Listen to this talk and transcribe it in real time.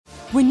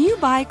When you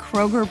buy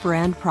Kroger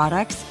brand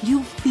products,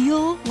 you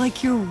feel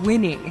like you're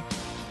winning.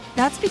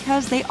 That's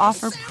because they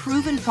offer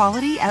proven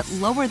quality at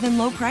lower than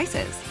low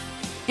prices.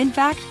 In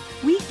fact,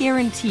 we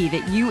guarantee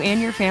that you and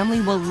your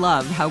family will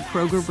love how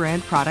Kroger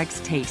brand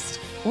products taste,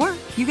 or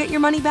you get your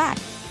money back.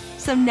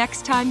 So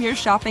next time you're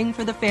shopping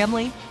for the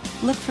family,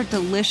 look for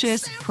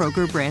delicious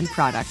Kroger brand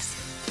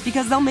products,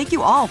 because they'll make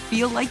you all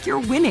feel like you're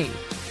winning.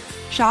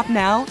 Shop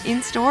now,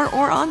 in-store,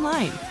 or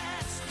online.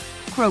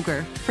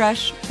 Kroger,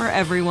 fresh for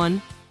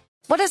everyone.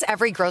 What does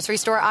every grocery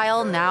store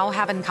aisle now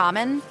have in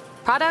common?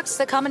 Products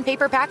that come in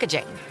paper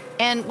packaging.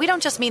 And we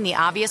don't just mean the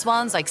obvious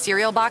ones like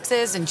cereal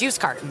boxes and juice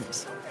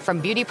cartons. From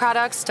beauty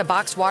products to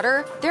boxed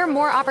water, there are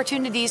more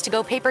opportunities to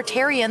go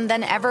papertarian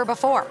than ever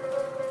before.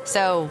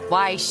 So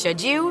why should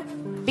you?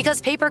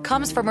 Because paper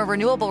comes from a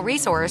renewable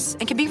resource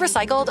and can be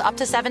recycled up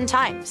to 7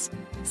 times.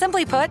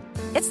 Simply put,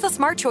 it's the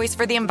smart choice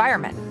for the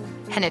environment.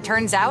 And it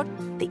turns out,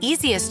 the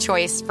easiest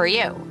choice for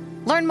you.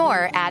 Learn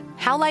more at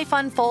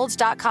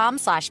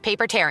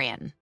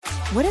howlifeunfolds.com/papertarian.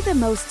 What do the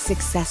most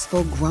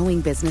successful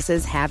growing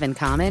businesses have in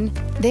common?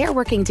 They're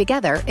working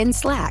together in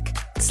Slack.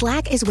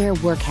 Slack is where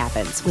work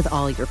happens with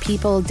all your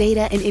people,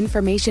 data, and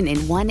information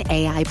in one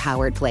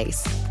AI-powered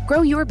place.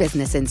 Grow your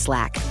business in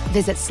Slack.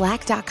 Visit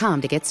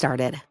slack.com to get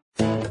started.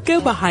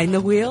 Go behind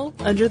the wheel,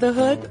 under the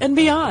hood, and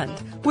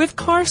beyond with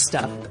Car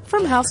Stuff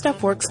from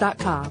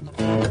HowStuffWorks.com.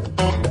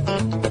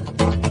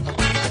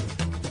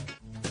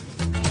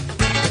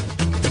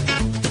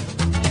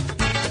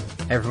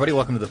 Hey everybody,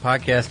 welcome to the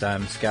podcast.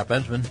 I'm Scott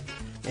Benjamin.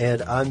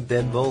 And I'm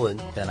Ben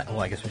Boland.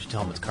 I guess we should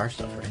tell them it's Car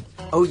Stuff, right?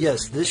 Oh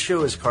yes, this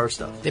show is Car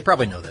Stuff. They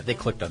probably know that. They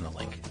clicked on the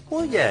link.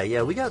 Well,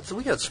 yeah, we got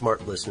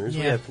smart listeners.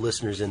 Yeah. We have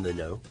listeners in the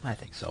know. I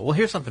think so. Well,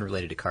 here's something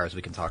related to cars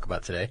we can talk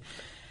about today.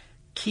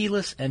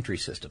 Keyless entry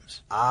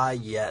systems. Ah,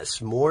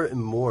 yes, more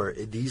and more.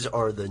 These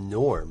are the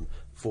norm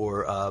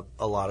for a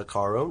lot of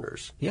car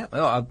owners. Yeah,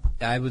 well,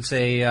 I would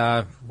say,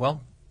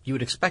 you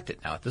would expect it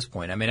now at this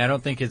point. I mean, I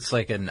don't think it's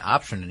like an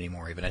option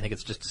anymore even. I think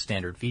it's just a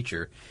standard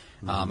feature.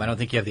 I don't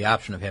think you have the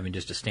option of having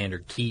just a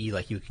standard key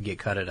like you can get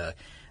cut at a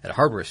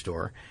hardware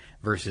store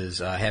versus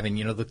having,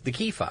 the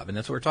key fob. And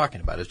that's what we're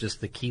talking about, is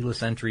just the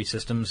keyless entry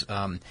systems.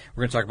 We're going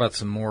to talk about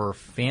some more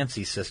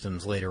fancy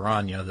systems later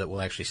on, that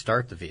will actually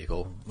start the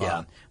vehicle.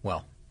 Yeah.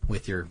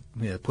 With your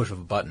push of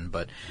a button.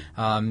 But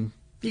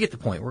you get the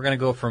point. We're going to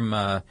go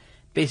from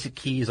basic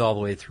keys all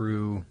the way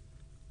through,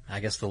 I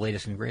guess, the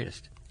latest and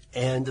greatest.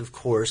 And, of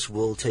course,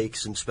 we'll take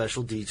some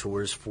special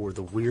detours for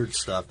the weird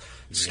stuff.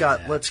 Yeah.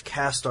 Scott, let's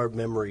cast our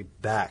memory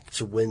back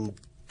to when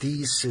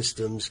these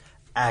systems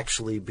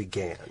actually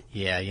began.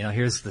 Yeah,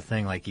 here's the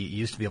thing. Like, you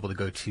used to be able to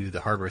go to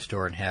the hardware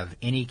store and have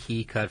any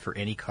key cut for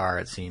any car,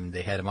 it seemed.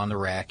 They had them on the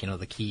rack,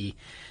 the key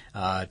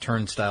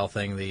turnstile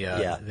thing,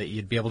 that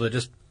you'd be able to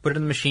just put it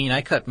in the machine.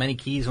 I cut many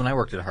keys when I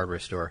worked at a hardware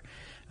store.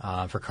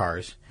 For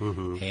cars.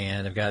 Mm-hmm.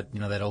 And I've got,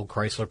 that old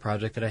Chrysler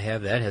project that I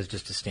have. That has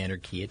just a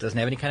standard key. It doesn't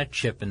have any kind of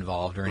chip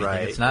involved or anything.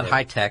 Right, it's not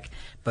high-tech.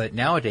 But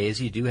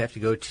nowadays, you do have to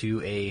go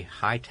to a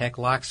high-tech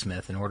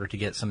locksmith in order to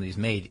get some of these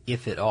made,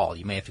 if at all.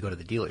 You may have to go to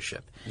the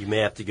dealership. You may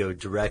have to go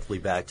directly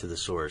back to the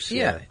source.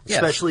 Yeah.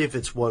 Especially if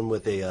it's one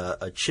with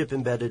a chip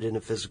embedded in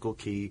a physical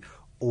key,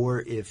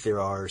 or if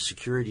there are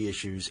security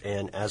issues,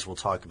 and as we'll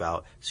talk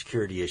about,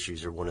 security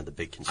issues are one of the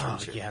big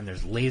concerns here. Yeah, and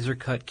there's laser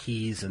cut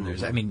keys, and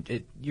there's,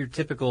 your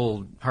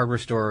typical hardware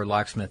store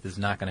locksmith is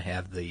not going to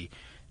have the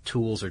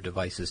tools or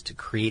devices to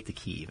create the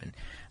key even.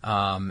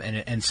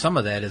 And some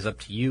of that is up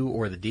to you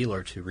or the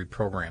dealer to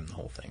reprogram the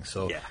whole thing.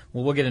 So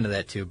we'll get into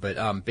that too.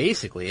 But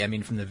basically,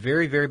 from the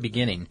very, very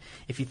beginning,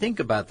 if you think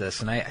about this,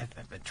 and I'm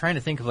trying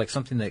to think of like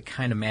something that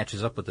kind of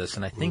matches up with this,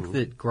 and I think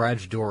that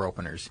garage door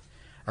openers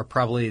are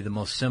probably the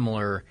most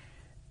similar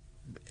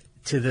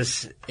to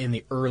this in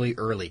the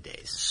early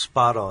days.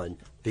 Spot on.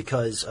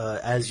 Because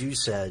as you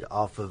said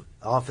off of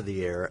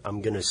the air,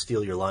 I'm going to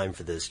steal your line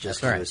for this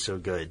just because it was so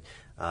good.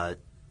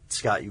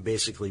 Scott, you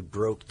basically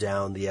broke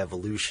down the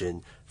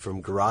evolution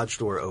from garage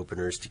door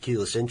openers to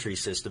keyless entry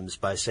systems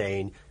by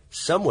saying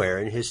somewhere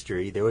in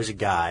history there was a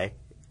guy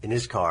in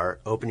his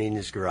car opening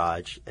his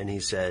garage, and he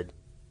said,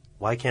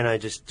 why can't I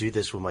just do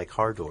this with my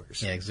car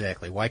doors? Yeah,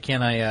 exactly. Why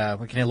can't I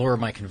lower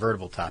my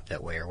convertible top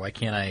that way? Or why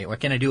can't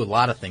I do a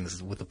lot of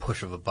things with the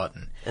push of a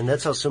button? And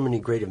that's how so many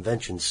great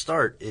inventions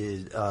start.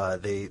 Is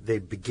they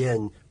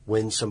begin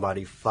when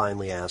somebody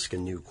finally asks a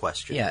new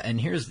question. Yeah, and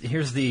here's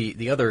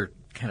the other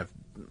kind of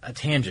a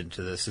tangent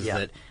to this is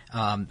that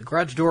the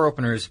garage door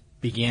openers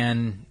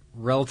began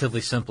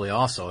relatively simply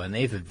also, and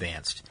they've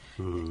advanced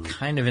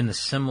kind of in the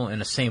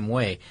same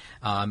way,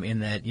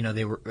 in that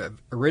they were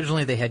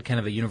originally they had kind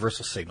of a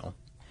universal signal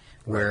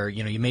where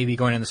you may be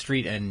going on the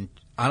street and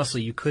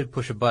honestly you could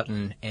push a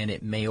button and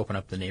it may open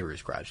up the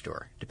neighbor's garage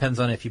door. Depends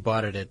on if you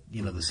bought it at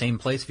the same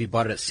place. If you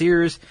bought it at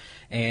Sears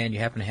and you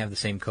happen to have the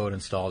same code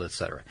installed,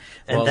 etc.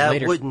 And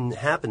that wouldn't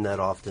happen that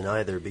often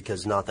either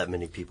because not that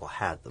many people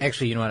had them.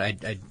 Actually, you know what?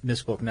 I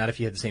misspoke. Not if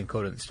you had the same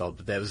code installed,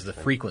 but that was the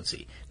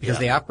frequency because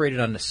they operated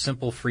on a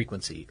simple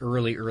frequency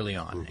early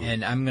on.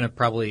 And I'm going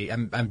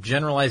to I'm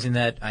generalizing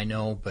that, I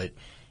know, but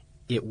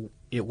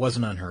it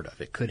wasn't unheard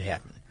of. It could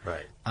happen.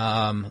 Right.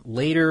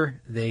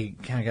 Later, they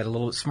kind of got a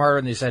little bit smarter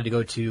and they decided to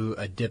go to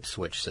a dip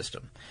switch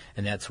system.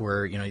 And that's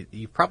where,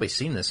 you've probably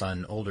seen this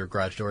on older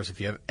garage doors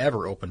if you have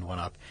ever opened one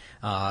up.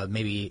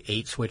 Maybe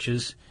 8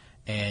 switches,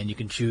 and you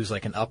can choose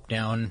like an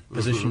up-down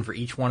position for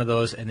each one of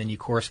those, and then you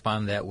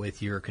correspond that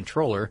with your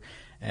controller.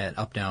 And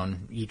up,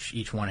 down,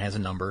 each one has a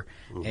number,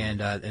 and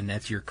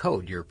that's your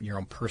code, your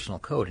own personal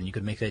code, and you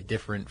can make that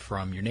different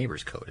from your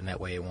neighbor's code, and that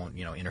way it won't,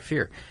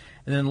 interfere.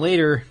 And then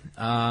later,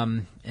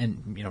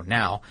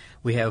 now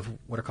we have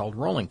what are called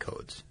rolling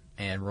codes,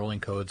 and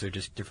rolling codes are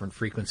just different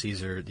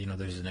frequencies, or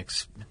there's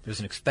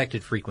an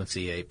expected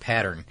frequency, a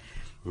pattern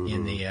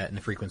in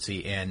the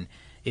frequency, and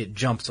it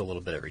jumps a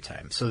little bit every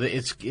time. So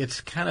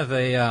it's kind of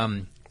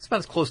it's about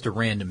as close to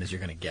random as you're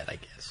going to get, I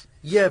guess.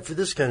 Yeah, for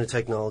this kind of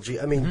technology.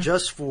 I mean,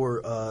 just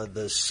for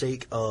the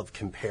sake of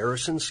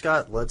comparison,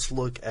 Scott, let's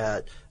look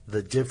at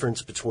the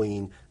difference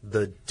between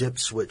the dip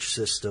switch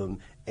system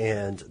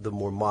and the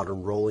more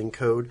modern rolling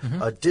code.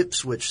 A dip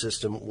switch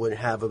system would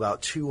have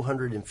about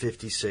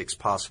 256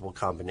 possible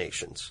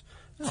combinations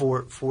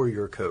for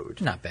your code.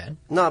 Not bad.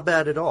 Not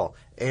bad at all.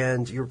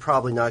 And you're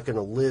probably not going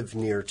to live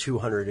near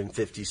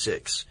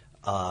 256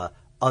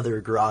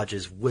 other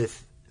garages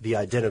with the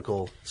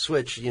identical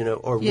switch,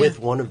 with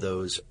one of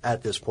those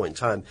at this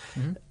point in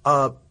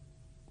time.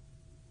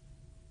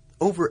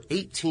 Over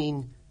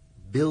 18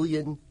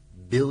 billion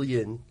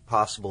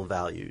possible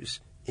values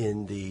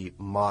in the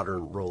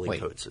modern rolling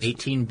code system.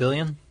 18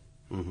 billion?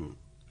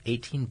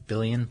 18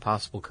 billion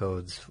possible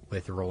codes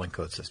with the rolling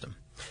code system.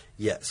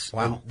 Yes.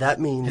 Wow. And that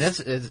means...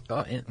 And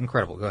that's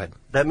incredible. Go ahead.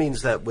 That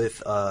means that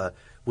with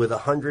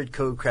 100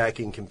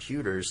 code-cracking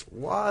computers,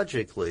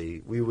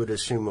 logically, we would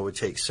assume it would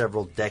take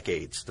several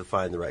decades to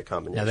find the right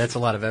combination. Now, that's a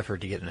lot of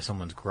effort to get into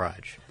someone's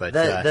garage. But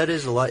that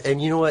is a lot.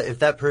 And you know what? If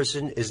that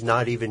person is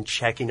not even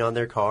checking on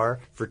their car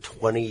for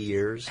 20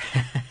 years,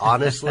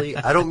 honestly,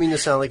 I don't mean to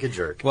sound like a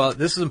jerk. Well,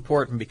 this is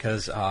important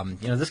because,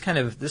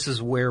 this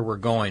is where we're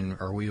going,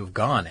 or we've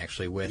gone,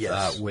 actually,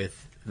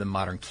 with the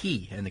modern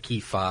key and the key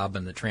fob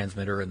and the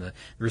transmitter and the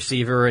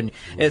receiver and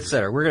et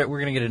cetera. We're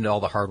gonna get into all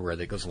the hardware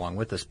that goes along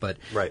with this, but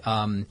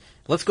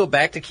let's go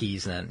back to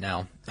keys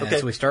now. Okay.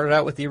 So we started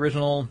out with the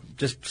original,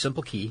 just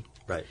simple key.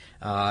 Right.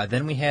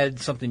 Then we had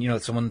something.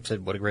 Someone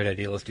said, "What a great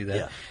idea! Let's do that."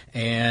 Yeah.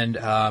 And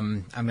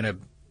I'm gonna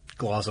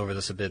gloss over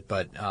this a bit,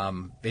 but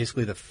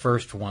basically the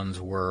first ones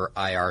were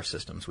IR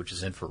systems, which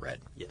is infrared.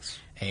 Yes.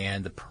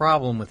 And the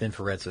problem with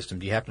infrared system,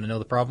 do you happen to know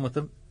the problem with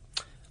them?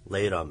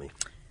 Lay it on me.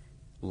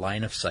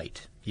 Line of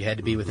sight. You had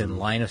to be within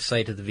line of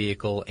sight of the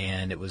vehicle,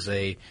 and it was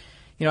I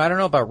don't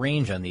know about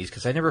range on these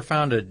because I never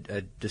found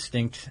a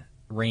distinct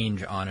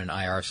range on an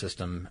IR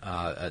system,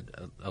 a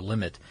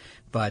limit.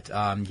 But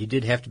you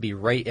did have to be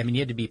right. I mean,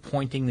 you had to be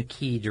pointing the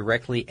key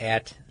directly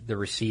at the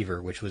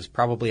receiver, which was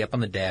probably up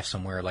on the dash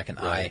somewhere, like an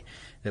eye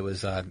that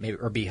was maybe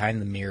or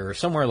behind the mirror, or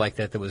somewhere like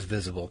that was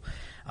visible.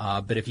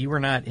 But if you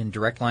were not in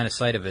direct line of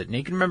sight of it, and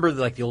you can remember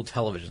like the old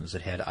televisions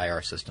that had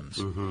IR systems.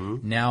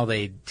 Now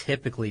they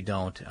typically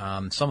don't.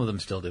 Some of them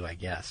still do, I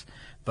guess.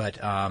 But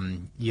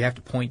you have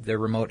to point the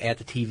remote at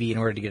the TV in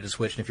order to get a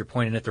switch, and if you're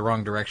pointing it the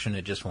wrong direction,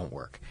 it just won't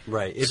work.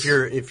 Right. If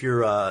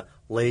you're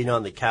laying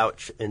on the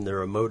couch and the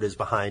remote is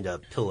behind a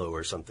pillow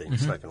or something,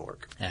 it's not going to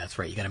work. Yeah, that's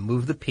right. You got to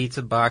move the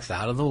pizza box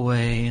out of the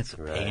way. It's a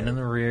pain in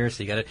the rear,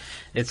 so you got to.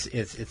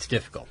 It's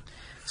difficult.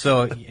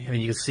 So you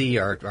can see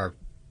our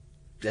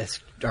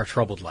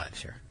troubled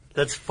lives here.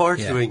 That's far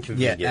too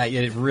inconvenient. Yeah,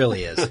 it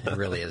really is. It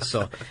really is.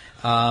 So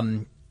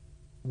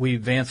we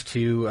advanced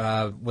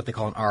to what they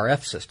call an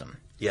RF system.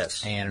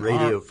 Yes, and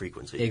radio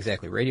frequency.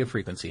 Exactly, radio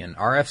frequency. And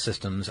RF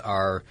systems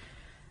are,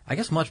 I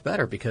guess, much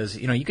better because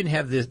you can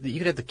have you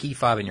could have the key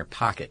fob in your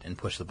pocket and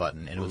push the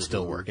button and it would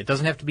still work. It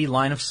doesn't have to be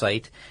line of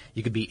sight.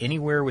 You could be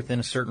anywhere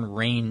within a certain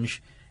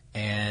range,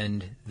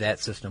 and that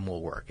system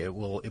will work. It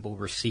will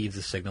receive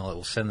the signal. It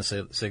will send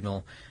the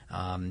signal.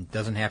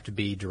 Doesn't have to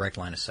be direct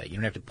line of sight. You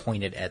don't have to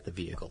point it at the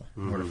vehicle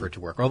in order for it to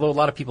work. Although a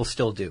lot of people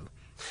still do.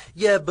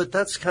 Yeah, but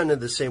that's kind of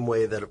the same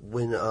way that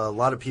when a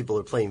lot of people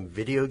are playing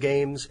video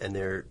games and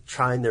they're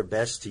trying their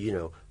best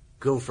to,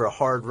 go for a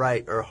hard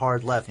right or a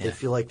hard left, they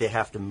feel like they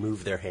have to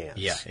move their hands.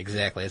 Yeah,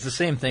 exactly. It's the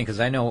same thing because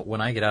I know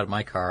when I get out of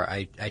my car,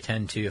 I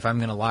tend to, if I'm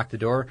going to lock the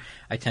door,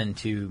 I tend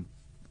to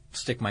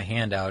stick my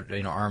hand out,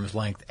 arm's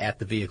length at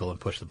the vehicle and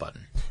push the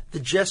button.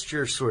 The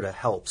gesture sort of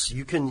helps.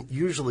 You can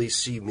usually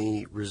see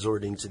me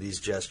resorting to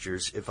these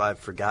gestures if I've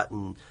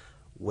forgotten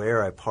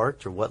where I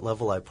parked or what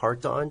level I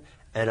parked on,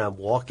 and I'm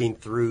walking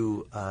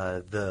through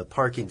the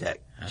parking deck,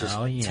 just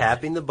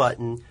tapping the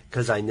button,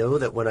 because I know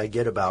that when I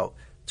get about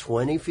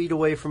 20 feet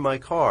away from my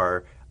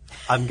car,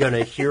 I'm going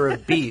to hear a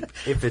beep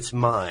if it's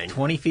mine.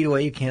 20 feet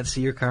away, you can't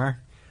see your car?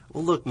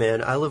 Well, look,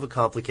 man, I live a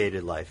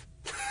complicated life.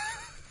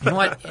 You know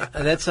what?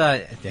 That's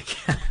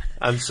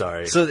I'm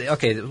sorry. So,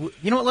 okay, you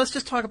know what? Let's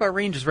just talk about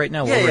ranges right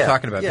now. What we're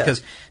talking about,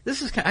 because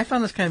this is. I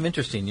found this kind of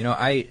interesting.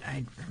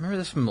 I remember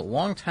this from a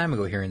long time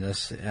ago. Hearing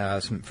this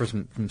from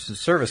some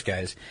service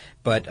guys,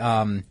 but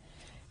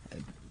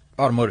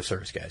automotive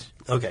service guys.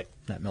 Okay,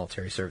 not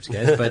military service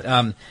guys, but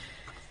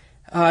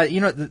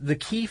The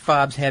key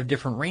fobs have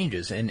different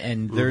ranges,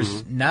 and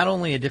there's not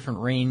only a different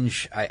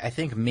range, I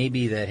think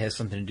maybe that has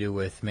something to do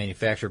with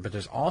manufacturer, but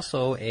there's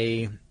also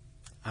a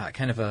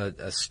kind of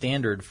a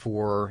standard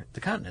for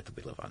the continent that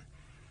we live on.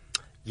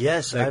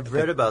 Yes, I've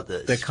read about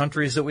this. The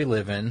countries that we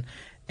live in,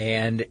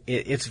 and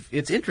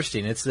it's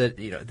interesting. It's that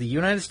the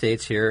United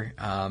States here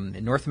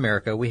in North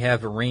America, we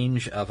have a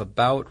range of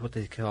about what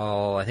they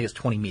call, I think it's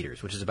 20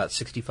 meters, which is about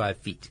 65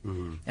 feet,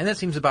 and that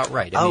seems about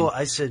right.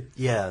 I said,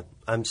 yeah.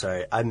 I'm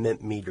sorry, I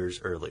meant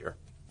meters earlier.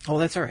 Oh,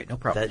 that's all right, no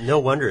problem. No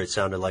wonder it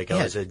sounded like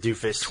I was a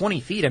doofus.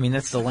 20 feet, I mean,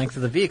 that's the length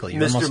of the vehicle.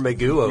 You're Mr.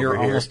 Magoo over You're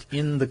here. almost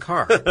in the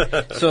car.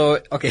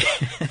 So, okay,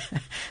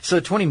 so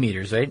 20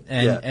 meters, right?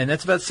 And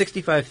that's about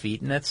 65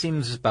 feet, and that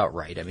seems about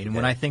right. I mean,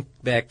 when I think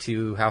back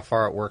to how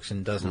far it works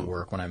and doesn't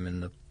work when I'm in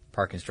the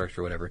parking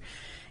structure or whatever,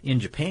 in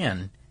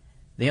Japan,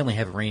 they only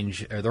have a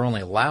range, or they're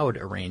only allowed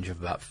a range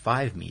of about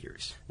 5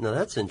 meters. No,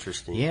 that's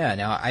interesting. Yeah,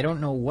 now, I don't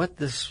know what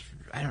this...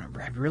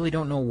 I really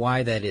don't know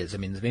why that is. I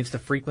mean, maybe it's the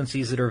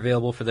frequencies that are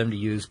available for them to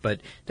use,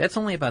 but that's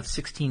only about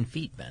 16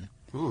 feet, Ben.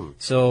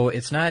 So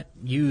it's not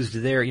used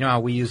there. You know how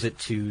we use it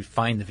to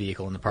find the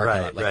vehicle in the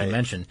parking lot, like you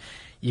mentioned.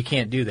 You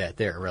can't do that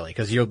there, really,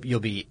 because you'll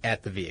be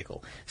at the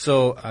vehicle.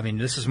 So, I mean,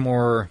 this is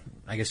more,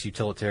 I guess,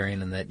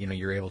 utilitarian in that,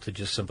 you're able to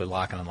just simply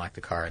lock and unlock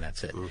the car, and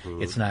that's it.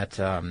 It's not,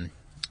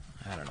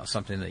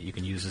 something that you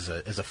can use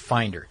as a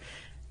finder.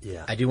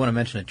 Yeah. I do want to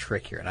mention a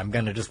trick here, and I'm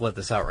going to just let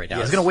this out right now.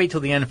 I was going to wait till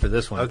the end for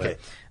this one. Okay.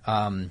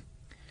 But,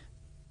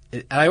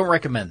 I don't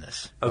recommend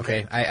this.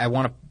 Okay. I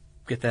want to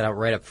get that out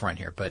right up front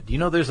here. But do you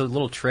know there's a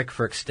little trick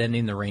for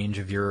extending the range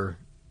of your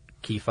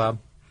key fob?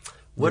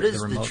 What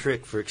is the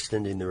trick for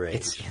extending the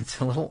range?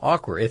 It's a little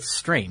awkward. It's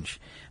strange,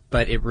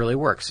 but it really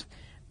works.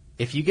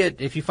 If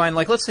you find,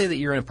 like, let's say that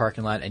you're in a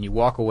parking lot and you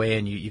walk away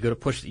and you go to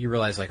push, you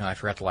realize, like, oh, I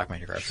forgot to lock my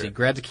car. Sure. So you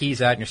grab the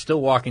keys out and you're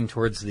still walking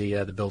towards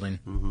the building.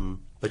 Mm-hmm.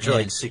 But you're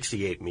like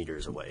 68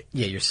 meters away.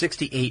 Yeah, you're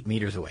 68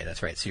 meters away.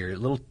 That's right. So you're a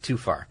little too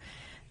far.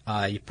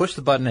 You push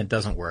the button and it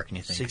doesn't work, and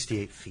you think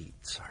 68 feet.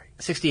 Sorry.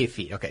 68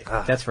 feet. Okay,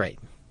 that's right.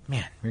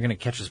 Man, you're going to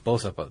catch us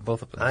both up on this.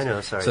 I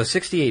know. Sorry. So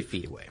 68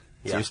 feet away.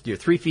 So you're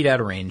 3 feet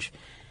out of range.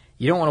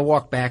 You don't want to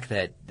walk back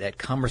that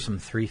cumbersome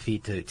 3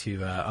 feet to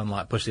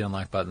push the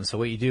unlock button. So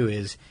what you do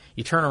is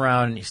you turn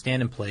around and you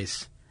stand in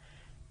place,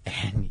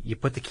 and you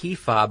put the key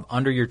fob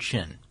under your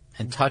chin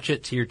and touch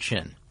it to your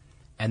chin,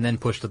 and then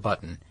push the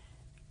button.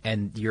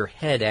 And your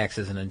head acts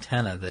as an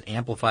antenna that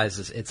amplifies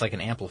this. It's like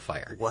an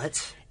amplifier.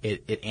 What?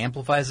 It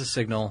amplifies the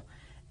signal,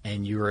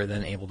 and you are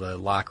then able to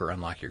lock or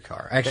unlock your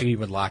car. Actually, you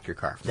would lock your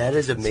car. That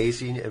is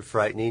amazing and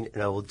frightening,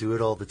 and I will do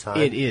it all the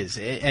time. It is.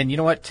 And you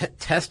know what?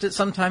 Test it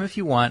sometime if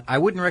you want. I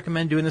wouldn't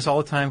recommend doing this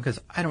all the time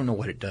because I don't know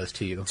what it does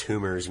to you.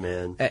 Tumors,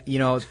 man.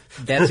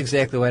 That's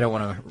exactly why I don't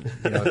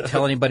want to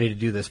tell anybody to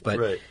do this.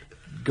 But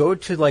go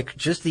to, like,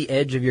 just the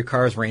edge of your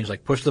car's range.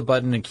 Like, push the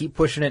button and keep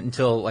pushing it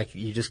until, like,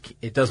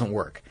 it doesn't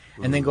work.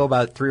 And then go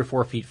about 3 or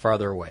 4 feet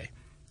farther away.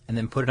 And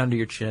then put it under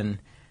your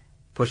chin,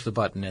 push the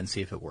button, and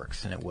see if it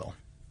works. And it will.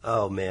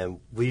 Oh, man.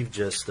 We've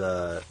just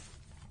given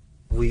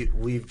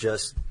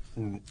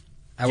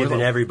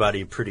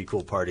everybody a pretty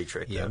cool party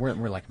trick. Yeah,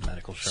 we're like a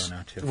medical show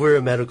now, too. We're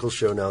a medical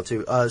show now,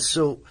 too.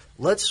 So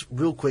let's,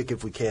 real quick,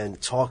 if we can,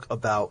 talk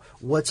about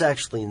what's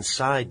actually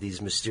inside these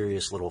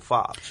mysterious little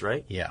fobs,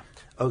 right? Yeah.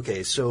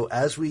 Okay, so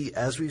as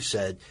we've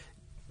said,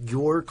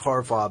 your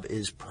car fob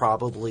is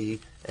probably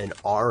an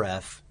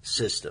RF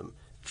system,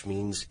 which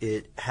means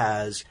it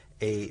has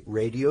a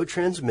radio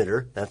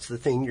transmitter. That's the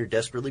thing you're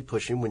desperately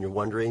pushing when you're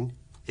wondering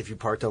if you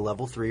parked on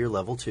level 3 or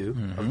level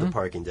 2 of the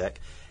parking deck.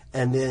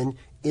 And then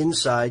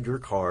inside your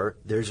car,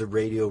 there's a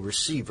radio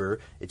receiver.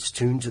 It's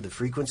tuned to the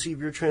frequency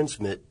of your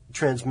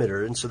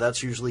transmitter, and so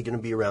that's usually going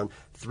to be around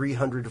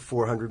 300 to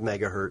 400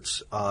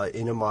 megahertz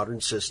in a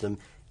modern system.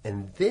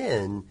 And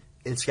then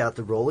it's got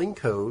the rolling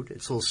code.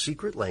 It's a little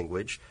secret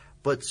language.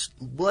 But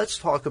let's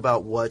talk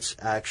about what's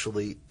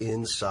actually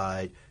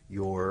inside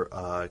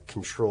your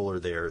controller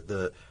there.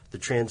 The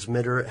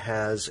transmitter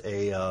has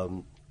a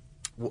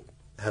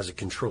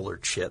controller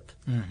chip,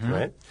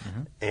 right?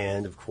 Mm-hmm.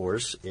 And, of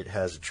course, it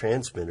has a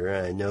transmitter.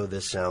 And I know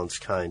this sounds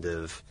kind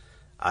of,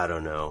 I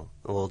don't know,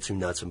 a little too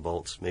nuts and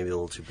bolts, maybe a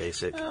little too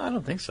basic. No, I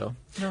don't think so.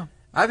 No.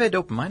 I've had to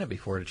open mine up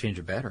before to change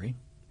a battery.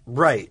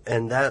 Right,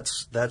 and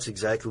that's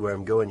exactly where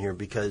I'm going here,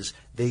 because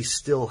they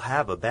still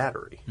have a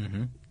battery.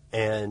 Mm-hmm.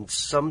 And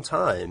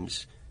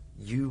sometimes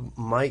you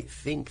might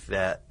think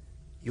that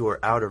you're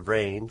out of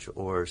range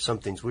or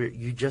something's weird.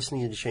 You just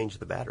need to change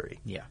the battery.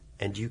 Yeah.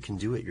 And you can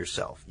do it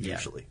yourself,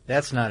 usually.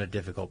 That's not a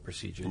difficult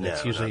procedure.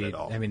 That's usually, not at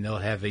all. I mean, they'll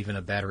have even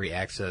a battery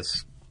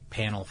access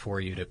panel for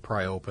you to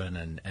pry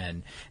open,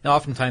 and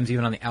oftentimes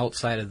even on the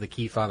outside of the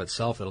key fob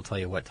itself, it'll tell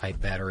you what type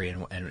battery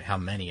and how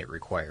many it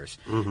requires.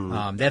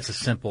 Mm-hmm. That's a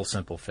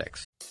simple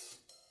fix.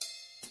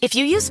 If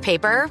you use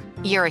paper,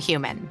 you're a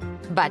human.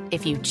 But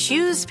if you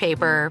choose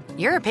paper,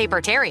 you're a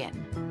papertarian.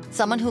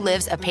 Someone who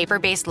lives a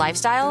paper-based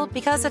lifestyle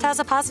because it has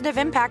a positive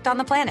impact on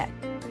the planet.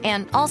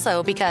 And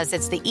also because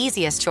it's the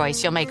easiest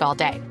choice you'll make all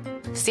day.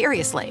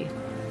 Seriously.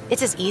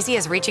 It's as easy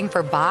as reaching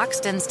for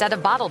boxed instead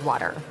of bottled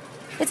water.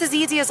 It's as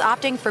easy as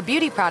opting for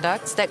beauty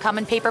products that come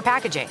in paper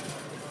packaging.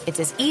 It's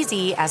as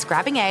easy as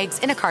grabbing eggs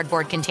in a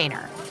cardboard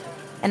container.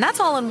 And that's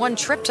all in one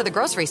trip to the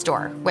grocery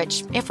store,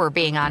 which, if we're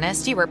being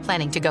honest, you were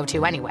planning to go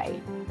to anyway.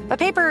 But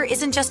paper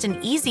isn't just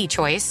an easy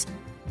choice.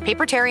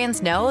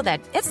 Papertarians know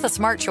that it's the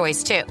smart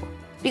choice, too.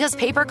 Because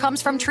paper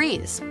comes from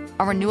trees,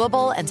 a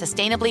renewable and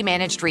sustainably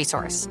managed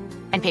resource.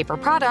 And paper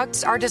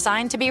products are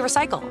designed to be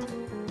recycled.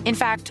 In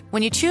fact,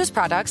 when you choose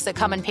products that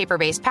come in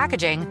paper-based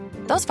packaging,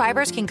 those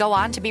fibers can go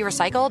on to be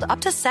recycled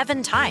up to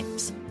 7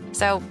 times.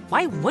 So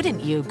why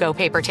wouldn't you go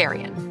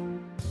papertarian?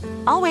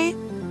 I'll wait.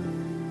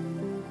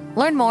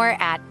 Learn more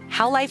at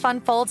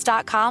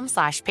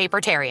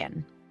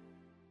howlifeunfolds.com/papertarian.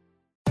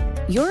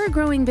 You're a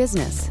growing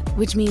business,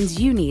 which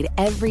means you need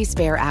every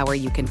spare hour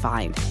you can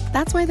find.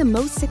 That's why the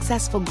most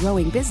successful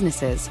growing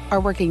businesses are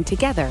working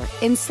together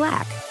in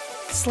Slack.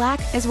 Slack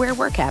is where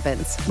work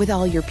happens, with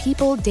all your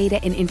people, data,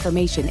 and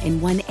information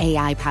in one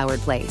AI-powered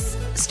place.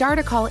 Start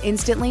a call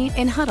instantly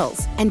in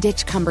huddles and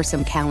ditch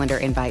cumbersome calendar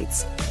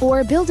invites.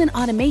 Or build an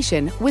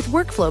automation with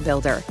Workflow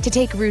Builder to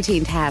take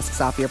routine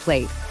tasks off your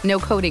plate. No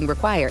coding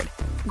required.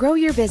 Grow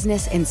your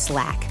business in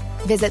Slack.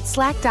 Visit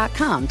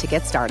slack.com to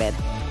get started.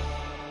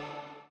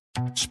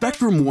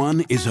 Spectrum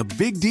One is a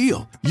big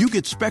deal. You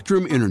get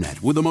Spectrum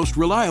Internet with the most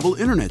reliable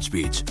internet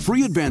speeds,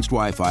 free advanced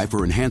Wi-Fi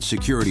for enhanced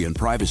security and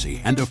privacy,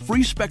 and a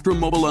free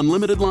Spectrum Mobile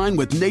Unlimited line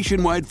with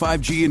nationwide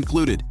 5G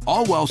included,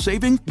 all while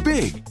saving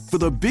big. For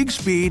the big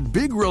speed,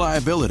 big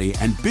reliability,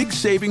 and big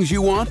savings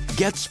you want,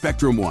 get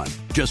Spectrum One.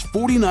 Just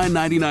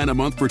 $49.99 a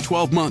month for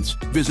 12 months.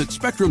 Visit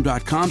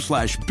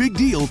spectrum.com/big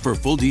deal for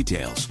full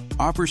details.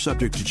 Offer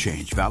subject to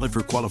change. Valid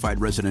for qualified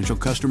residential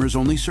customers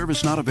only.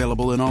 Service not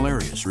available in all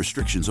areas.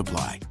 Restrictions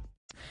apply.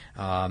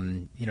 I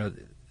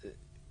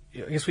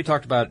guess we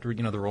talked about,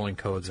 the rolling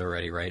codes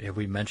already, right? Have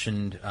we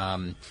mentioned,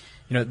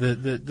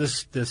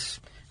 this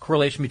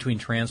correlation between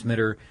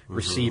transmitter,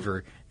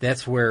 receiver?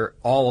 That's where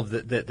all of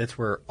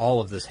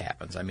this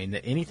happens. I mean,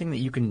 anything that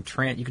you can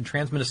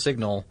transmit a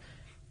signal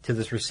to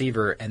this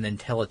receiver and then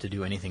tell it to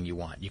do anything you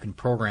want. You can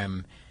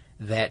program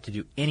that to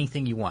do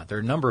anything you want. There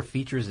are a number of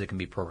features that can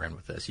be programmed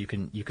with this. You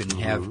can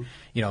have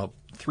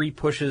 3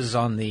 pushes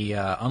on the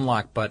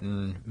unlock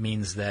button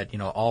means that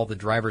all the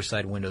driver's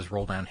side windows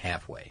roll down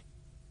halfway.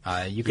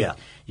 You could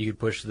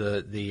push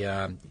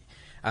the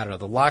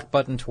lock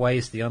button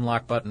twice, the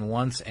unlock button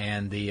once,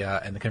 and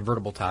the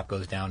convertible top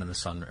goes down and the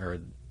sun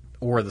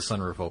or the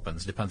sunroof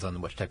opens. Depends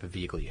on which type of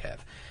vehicle you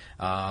have.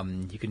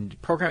 You can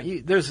program.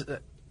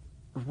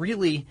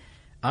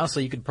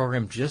 Honestly, you could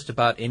program just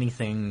about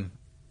anything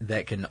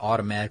that can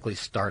automatically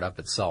start up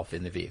itself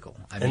in the vehicle.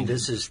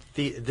 This is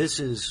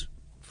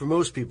for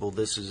most people,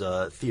 this is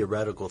a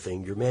theoretical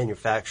thing. Your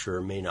manufacturer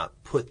may not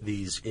put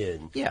these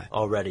in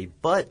already,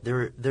 but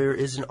there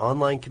is an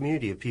online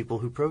community of people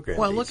who program these.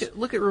 Well,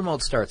 look at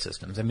remote start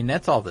systems. I mean,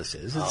 that's all this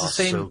is. It's the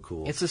same. So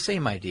cool. It's the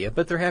same idea,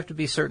 but there have to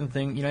be certain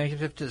things. You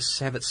have to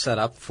have it set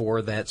up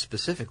for that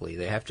specifically.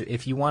 They have to,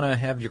 if you want to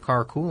have your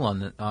car cool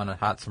on a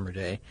hot summer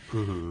day.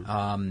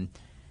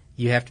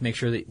 You have to make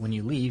sure that when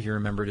you leave, you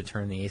remember to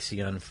turn the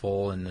AC on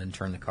full and then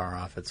turn the car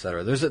off, et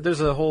cetera.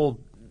 There's a whole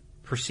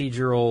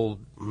procedural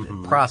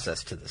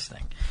process to this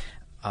thing.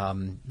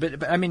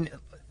 But I mean,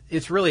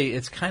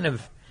 it's kind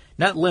of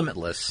not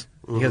limitless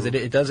because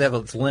it does have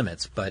its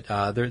limits, but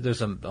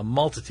there's a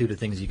multitude of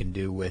things you can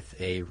do with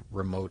a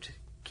remote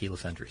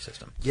keyless entry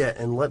system. Yeah,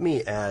 and let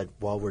me add,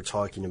 while we're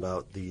talking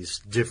about these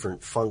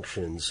different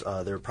functions,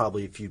 there are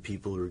probably a few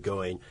people who are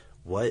going,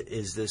 what,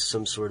 is this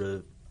some sort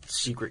of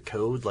secret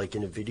code like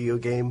in a video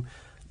game?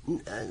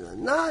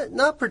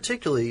 Not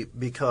particularly,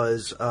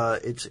 because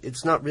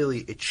it's not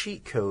really a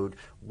cheat code.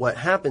 What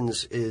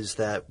happens is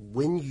that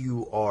when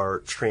you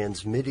are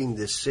transmitting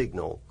this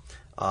signal,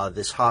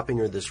 this hopping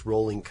or this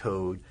rolling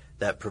code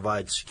that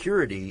provides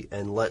security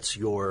and lets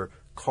your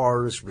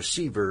car's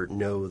receiver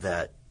know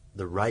that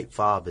the right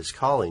fob is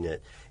calling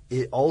it,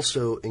 it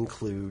also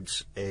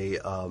includes a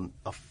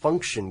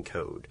function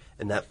code,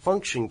 and that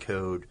function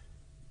code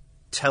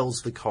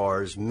tells the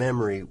car's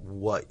memory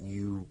what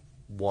you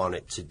want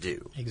it to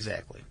do.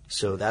 Exactly.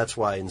 So that's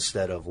why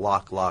instead of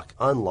lock, lock,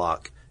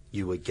 unlock,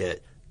 you would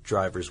get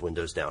driver's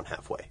windows down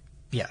halfway.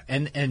 Yeah,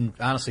 and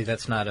honestly,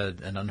 that's not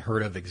an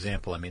unheard of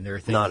example. I mean, there are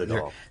things. Not at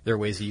all. There are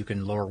ways that you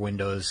can lower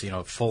windows,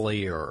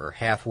 fully or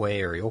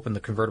halfway, or you open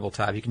the convertible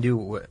top. You can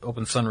do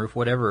open sunroof,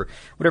 whatever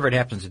it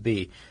happens to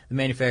be. The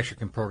manufacturer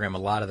can program a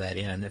lot of that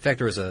in. In fact,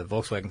 there was a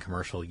Volkswagen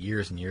commercial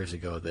years and years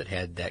ago that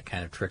had that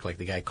kind of trick, like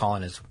the guy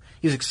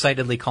he was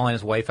excitedly calling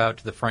his wife out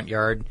to the front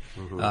yard,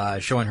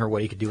 showing her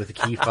what he could do with the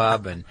key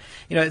fob, and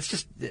it's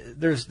just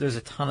there's a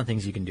ton of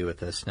things you can do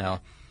with this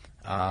now.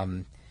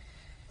 I've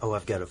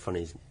got a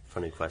funny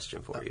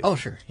question for you. Oh,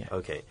 sure. Yeah.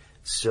 Okay.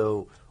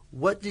 So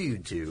what do you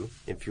do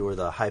if you're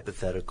the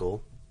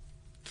hypothetical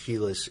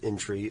keyless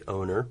entry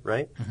owner,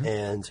 right?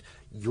 And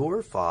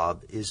your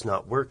fob is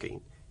not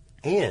working,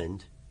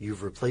 and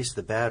you've replaced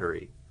the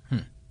battery,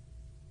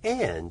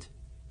 and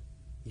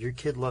Your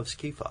kid loves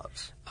key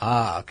fobs.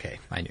 Ah, okay.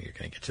 I knew you were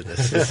going to get to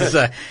this.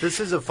 This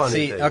is a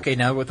funny thing. Okay,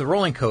 now with the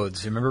rolling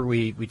codes, remember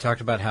we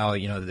talked about how,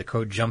 the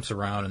code jumps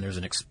around and there's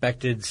an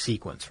expected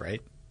sequence,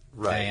 right?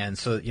 Right. And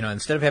so,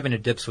 instead of having a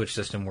dip switch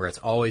system where it's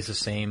always the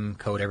same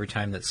code every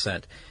time that's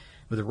sent,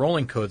 with a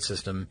rolling code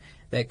system,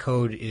 that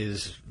code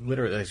is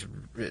literally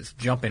it's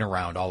jumping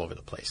around all over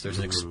the place. There's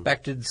an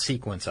expected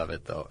sequence of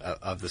it, though,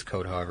 of this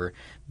code, however,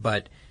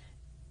 but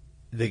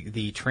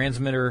the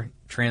transmitter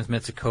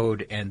transmits a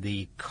code and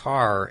the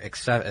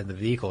the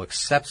vehicle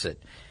accepts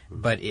it,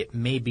 but it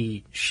may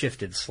be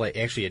shifted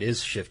slightly. Actually, it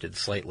is shifted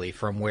slightly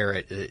from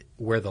where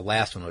the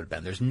last one would have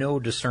been. There's no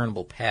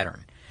discernible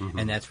pattern,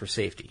 and that's for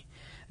safety.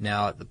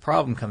 Now, the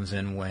problem comes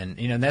in when,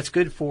 and that's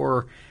good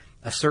for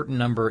a certain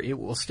number. It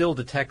will still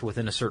detect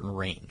within a certain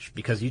range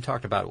because you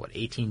talked about,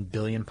 18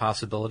 billion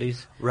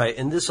possibilities? Right,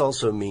 and this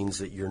also means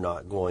that you're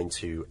not going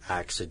to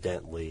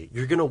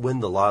you're going to win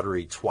the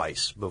lottery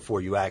twice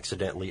before you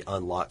accidentally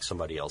unlock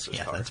somebody else's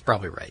car. Yeah, that's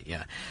probably right,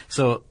 yeah.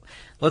 So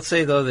let's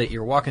say, though, that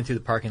you're walking through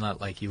the parking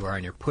lot like you are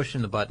and you're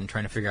pushing the button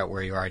trying to figure out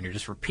where you are and you're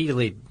just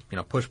repeatedly,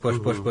 push.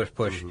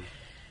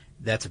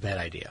 That's a bad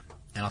idea.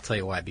 And I'll tell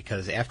you why.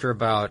 Because after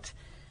about...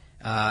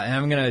 and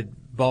I'm going to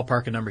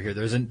ballpark a number here.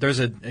 There's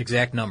an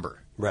exact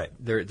number. Right.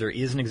 There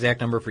is an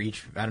exact number for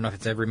each. I don't know if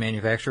it's every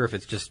manufacturer, if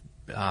it's just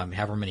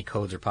however many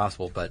codes are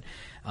possible, but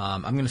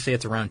I'm going to say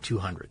it's around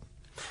 200.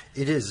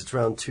 It is. It's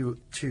around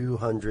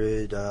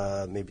 200,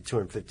 maybe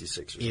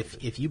 256 or something.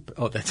 If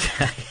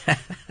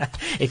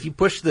you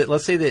push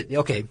let's say that,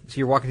 okay, so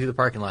you're walking through the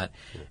parking lot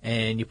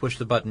and you push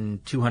the button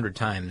 200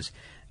 times.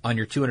 On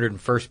your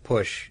 201st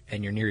push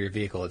and you're near your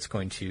vehicle, it's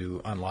going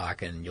to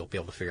unlock and you'll be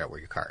able to figure out where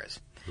your car is.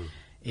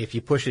 If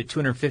you push it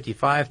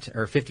 255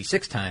 or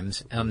 56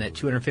 times, on that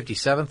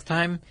 257th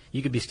time,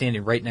 you could be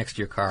standing right next to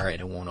your car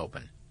and it won't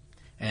open.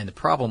 And the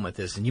problem with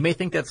this, and you may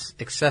think that's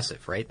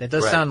excessive, right? That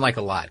does sound like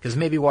a lot, because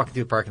maybe walking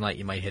through a parking lot,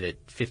 you might hit it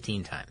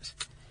 15 times.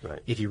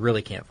 Right. If you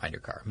really can't find your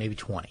car, maybe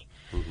 20.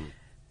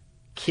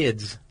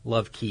 Kids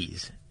love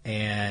keys,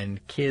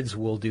 and kids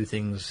will do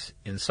things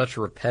in such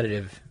a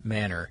repetitive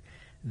manner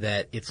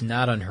that it's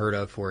not unheard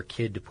of for a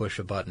kid to push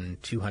a button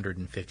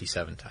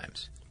 257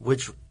 times.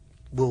 Which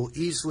will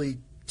easily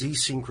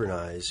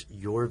desynchronize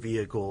your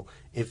vehicle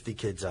if the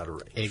kid's out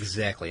of range.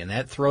 Exactly, and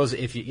that throws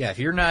if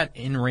you're not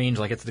in range,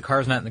 like the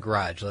car's not in the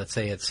garage. Let's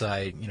say it's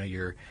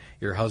your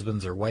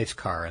husband's or wife's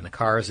car, and the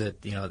car is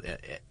at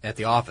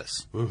the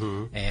office,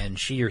 and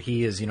she or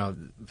he is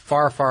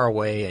far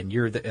away, and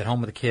you're at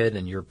home with the kid,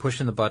 and you're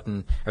pushing the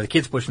button, or the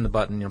kid's pushing the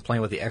button,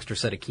 playing with the extra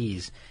set of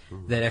keys.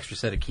 That extra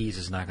set of keys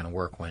is not going to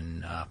work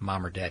when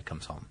mom or dad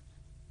comes home.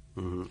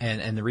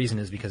 And the reason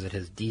is because it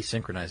has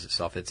desynchronized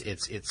itself.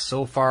 It's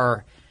so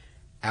far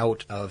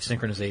out of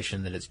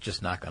synchronization that it's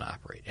just not going to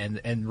operate.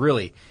 And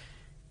really,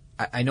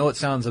 I know it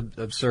sounds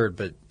absurd,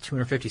 but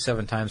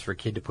 257 times for a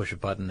kid to push a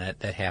button,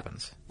 that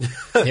happens.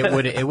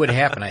 It would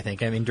happen, I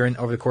think. I mean,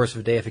 over the course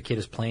of a day, if a kid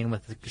is playing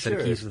with the set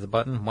of keys with the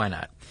button, why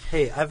not?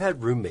 Hey, I've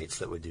had roommates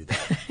that would do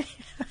that.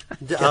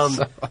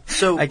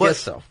 I guess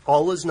so.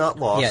 All is not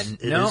lost. Yeah,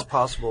 it is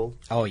possible.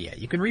 Oh, yeah.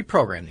 You can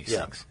reprogram these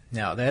things.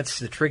 Now, that's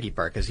the tricky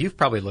part, because you've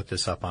probably looked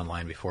this up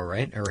online before,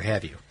 right? Or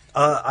have you?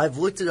 I've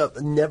looked it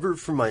up, never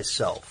for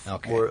myself.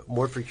 Okay.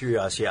 More for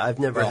curiosity. I've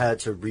never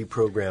had to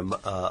reprogram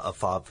a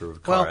fob for a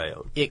car I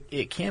own.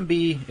 It can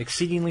be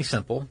exceedingly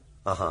simple.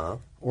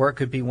 Or it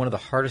could be one of the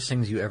hardest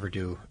things you ever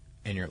do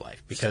in your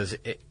life, because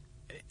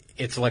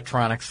it's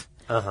electronics.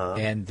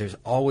 And there's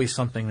always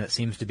something that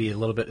seems to be a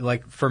little bit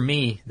like, for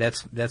me,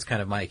 that's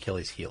kind of my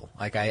Achilles heel.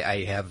 Like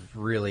I have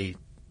really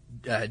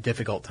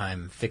difficult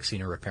time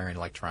fixing or repairing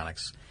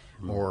electronics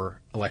or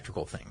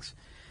electrical things.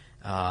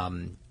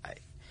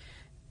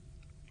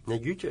 Now,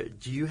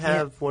 do you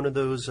have one of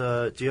those?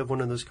 Do you have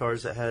one of those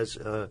cars that has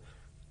a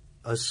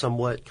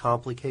somewhat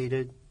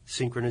complicated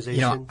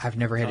synchronization? I've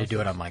never had to do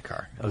it on my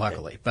car,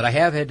 luckily, but I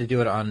have had to do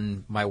it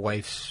on my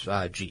wife's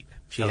Jeep.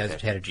 She has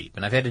had a Jeep,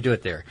 and I've had to do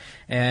it there.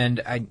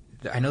 And I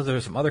know there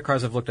are some other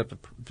cars I've looked up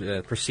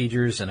the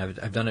procedures, and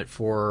I've done it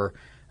for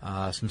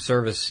some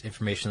service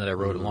information that I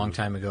wrote a long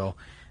time ago.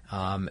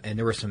 And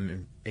there were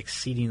some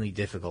exceedingly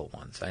difficult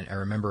ones. I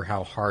remember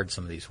how hard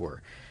some of these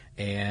were,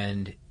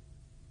 and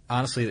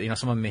honestly,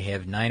 some of them may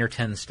have 9 or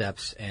 10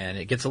 steps, and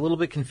it gets a little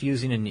bit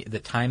confusing in the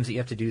times that you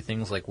have to do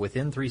things like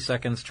within 3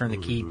 seconds, turn the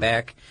key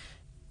back,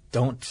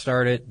 don't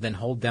start it, then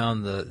hold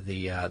down the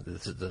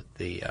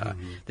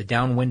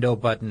down window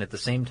button at the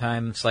same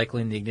time,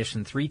 cycling the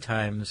ignition 3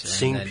 times.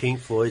 Sing Pink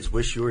Floyd's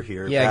 "Wish You Were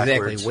Here." Yeah,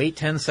 backwards. Exactly. Wait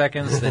 10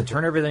 seconds, then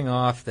turn everything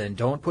off, then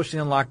don't push the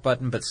unlock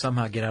button, but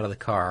somehow get out of the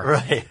car.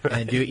 Right.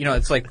 And do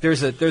it's like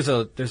there's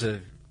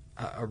a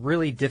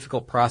really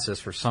difficult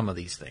process for some of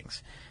these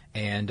things.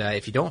 And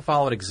if you don't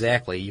follow it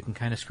exactly, you can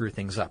kind of screw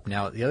things up.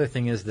 Now, the other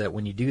thing is that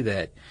when you do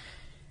that,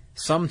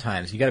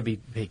 sometimes you got to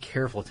pay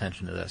careful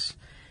attention to this.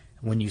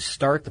 When you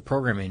start the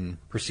programming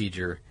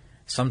procedure,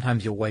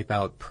 sometimes you'll wipe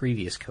out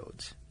previous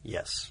codes.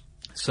 Yes.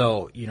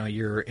 So,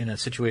 you're in a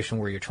situation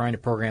where you're trying to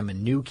program a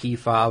new key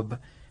fob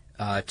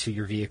to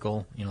your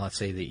vehicle. Let's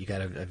say that you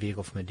got a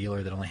vehicle from a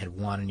dealer that only had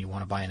one, and you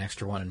want to buy an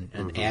extra one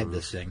and add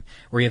this thing,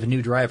 or you have a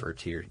new driver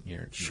to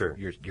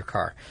your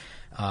car.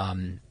 A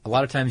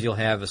lot of times you'll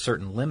have a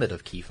certain limit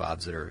of key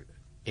fobs that are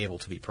able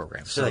to be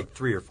programmed. So like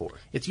 3 or 4.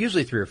 It's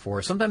usually 3 or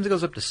 4. Sometimes it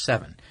goes up to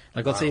 7.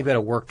 Like let's say you've got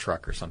a work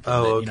truck or something.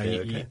 Oh, that,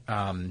 okay.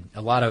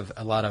 A lot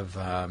of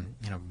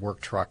work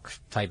truck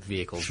type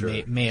vehicles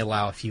may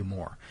allow a few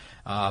more,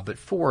 but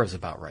 4 is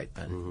about right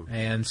then.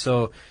 And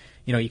so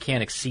you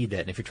can't exceed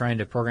that. And if you're trying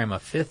to program a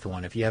 5th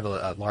one, if you have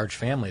a large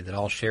family that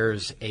all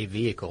shares a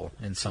vehicle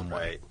in some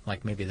way,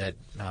 like maybe that.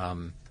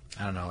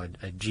 I don't know,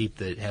 a Jeep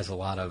that has a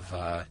lot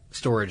of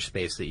storage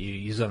space that you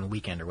use on the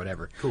weekend or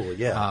whatever. Cool,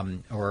 yeah.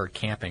 Or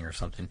camping or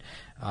something.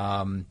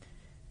 That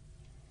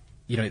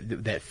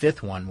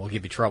 5th one will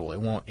give you trouble.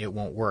 It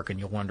won't work, and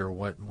you'll wonder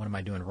what am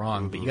I doing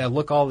wrong. But you got to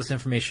look all this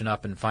information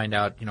up and find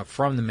out,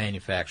 from the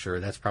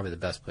manufacturer. That's probably the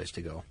best place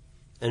to go.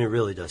 And it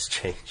really does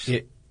change.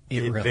 It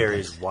really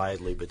varies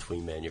widely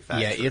between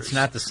manufacturers. Yeah, it's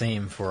not the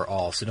same for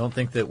all. So don't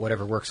think that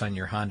whatever works on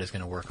your Honda is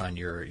going to work on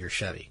your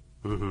Chevy.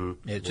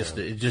 It just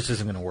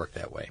isn't going to work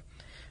that way.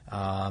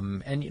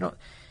 And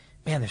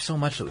man, there's so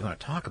much that we want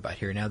to talk about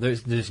here. Now,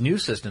 there's new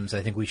systems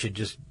I think we should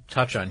just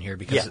touch on here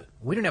because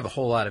we don't have a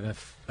whole lot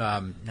of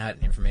not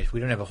information. We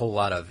don't have a whole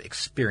lot of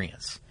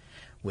experience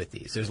with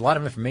these. There's a lot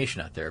of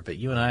information out there, but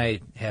you and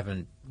I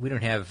we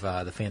don't have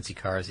the fancy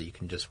cars that you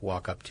can just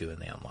walk up to and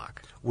they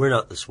unlock. We're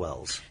not the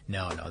swells.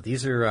 No.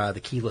 These are the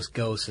keyless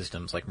go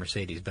systems like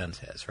Mercedes-Benz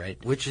has, right?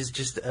 Which is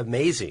just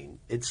amazing.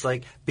 It's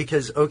like,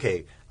 because,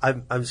 okay,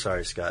 I'm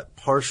sorry, Scott,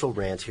 partial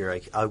rant here.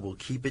 I will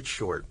keep it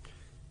short.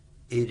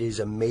 It is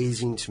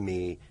amazing to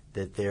me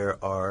that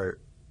there are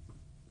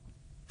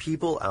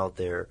people out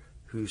there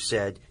who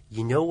said,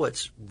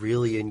 what's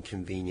really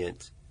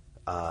inconvenient?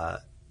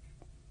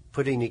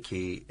 Putting a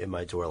key in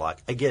my door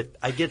lock. I get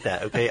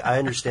that, okay? I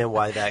understand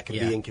why that can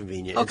be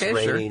inconvenient. Okay,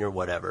 it's raining or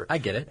whatever. I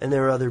get it. And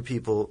there are other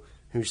people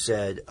who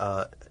said,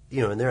 and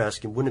they're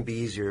asking, wouldn't it be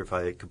easier if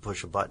I could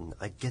push a button?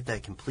 I get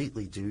that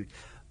completely, dude.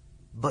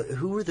 But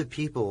who are the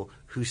people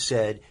who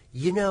said,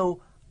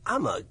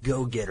 I'm a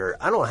go-getter.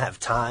 I don't have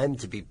time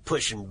to be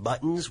pushing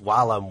buttons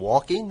while I'm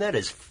walking. That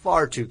is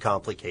far too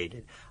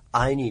complicated.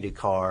 I need a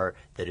car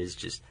that is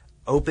just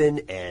open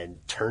and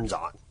turns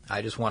on.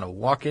 I just want to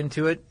walk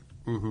into it,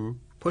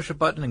 push a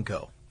button, and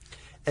go.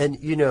 And,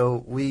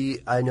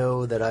 I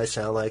know that I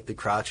sound like the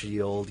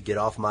crotchety old get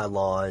off my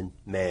lawn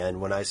man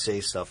when I say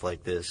stuff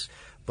like this,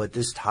 but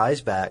this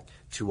ties back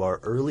to our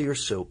earlier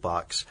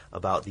soapbox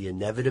about the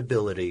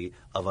inevitability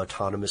of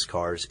autonomous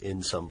cars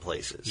in some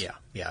places.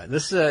 Yeah.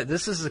 This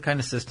is the kind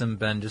of system,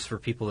 Ben, just for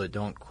people that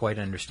don't quite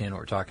understand what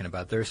we're talking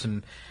about. There's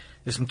some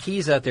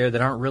keys out there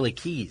that aren't really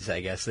keys,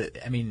 I guess. I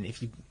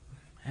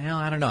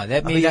don't know.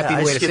 That may not be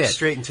the way to say it. I skipped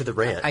straight into the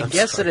rant. I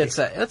guess that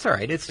that's all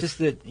right. It's just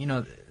that,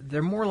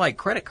 they're more like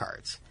credit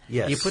cards.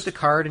 Yes. You put the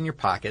card in your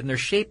pocket, and they're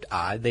shaped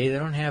odd. They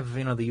don't have,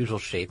 the usual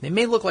shape. They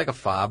may look like a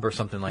fob or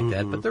something like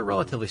that, but they're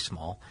relatively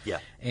small. Yeah.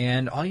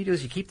 And all you do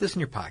is you keep this in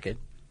your pocket.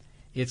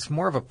 It's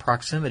more of a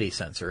proximity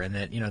sensor in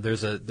that,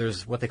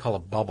 there's what they call a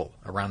bubble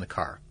around the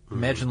car.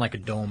 Imagine like a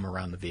dome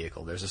around the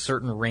vehicle. There's a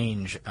certain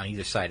range on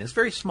either side. It's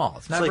very small.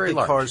 It's not very large. It's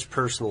like the car's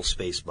personal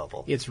space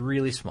bubble. It's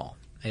really small.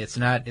 It's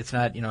not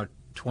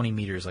 20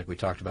 meters like we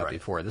talked about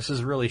before. This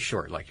is really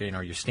short, like,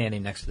 you're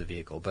standing next to the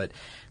vehicle. But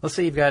let's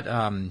say you've got,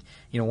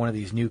 one of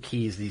these new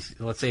keys,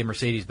 let's say a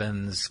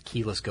Mercedes-Benz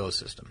keyless go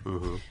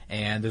system.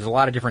 And there's a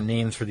lot of different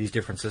names for these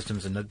different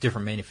systems and the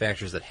different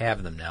manufacturers that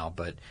have them now,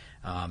 but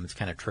it's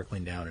kind of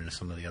trickling down into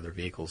some of the other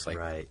vehicles,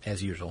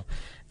 as usual.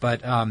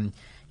 But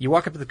you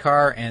walk up to the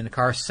car, and the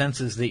car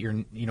senses that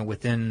you're,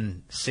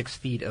 within 6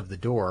 feet of the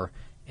door,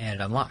 and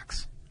it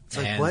unlocks. It's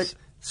like, what?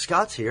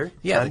 Scott's here.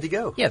 Yeah, time to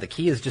go. Yeah, the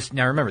key is just,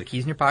 now remember, the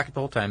key's in your pocket the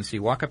whole time, so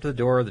you walk up to the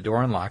door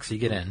unlocks, so you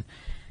get in.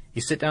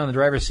 You sit down in the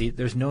driver's seat.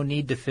 There's no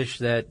need to fish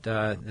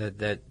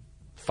that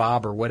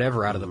fob or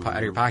whatever out of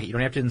your pocket. You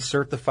don't have to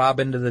insert the fob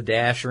into the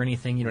dash or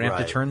anything. You don't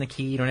have to turn the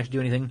key. You don't have to do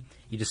anything.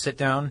 You just sit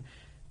down,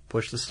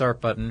 push the start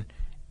button,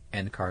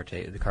 and the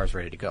car's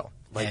ready to go.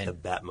 Like the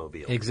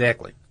Batmobile.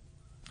 Exactly.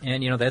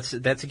 And,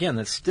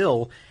 that's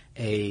still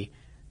a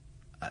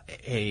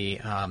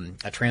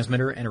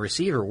transmitter and a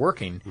receiver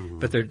working,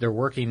 but they're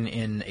working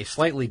in a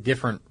slightly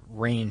different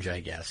range, I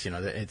guess.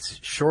 It's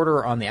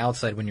shorter on the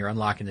outside when you're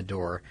unlocking the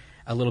door,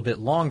 a little bit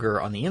longer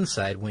on the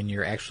inside when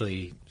you're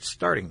actually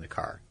starting the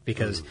car.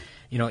 Because,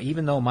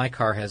 even though my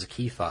car has a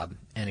key fob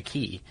and a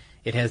key,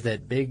 it has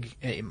that big,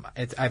 I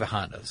have a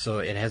Honda, so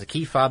it has a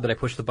key fob that I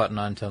push the button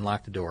on to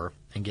unlock the door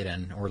and get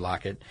in or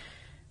lock it.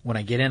 When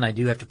I get in, I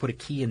do have to put a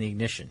key in the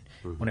ignition.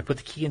 When I put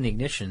the key in the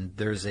ignition,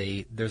 there's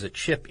a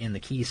chip in the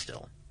key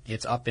still.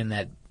 It's up in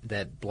that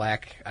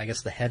black, I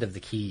guess, the head of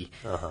the key.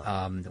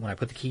 When I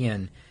put the key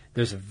in,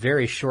 there's a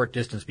very short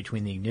distance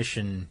between the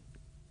ignition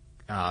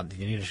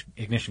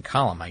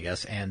column, I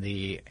guess, and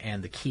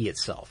the key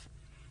itself.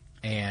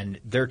 And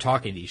they're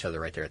talking to each other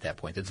right there at that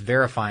point. It's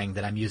verifying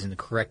that I'm using the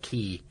correct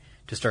key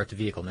to start the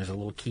vehicle. And there's a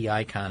little key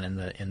icon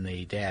in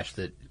the dash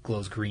that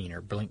glows green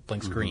or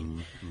blinks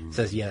green. It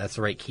says, yeah, that's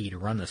the right key to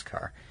run this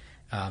car.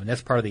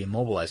 That's part of the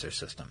immobilizer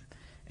system.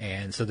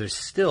 And so there's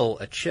still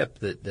a chip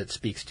that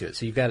speaks to it.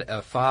 So you've got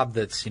a fob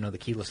that's, the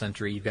keyless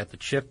entry. You've got the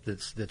chip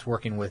that's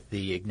working with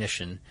the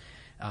ignition.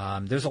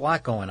 There's a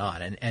lot going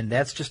on, and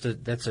that's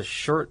just that's a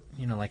short,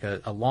 like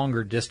a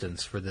longer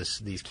distance for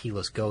these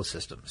keyless go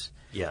systems.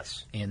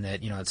 Yes. In that,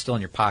 it's still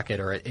in your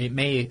pocket, or it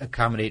may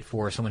accommodate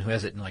for someone who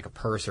has it in like a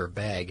purse or a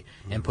bag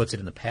and puts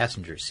it in the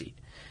passenger seat.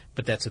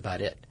 But that's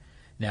about it.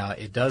 Now,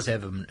 it does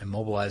have an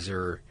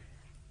immobilizer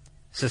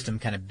system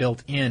kind of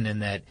built in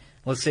that,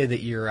 let's say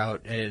that you're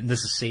out, and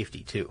this is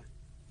safety too.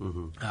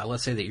 Mm-hmm.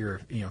 Let's say that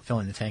you're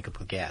filling the tank up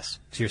with gas.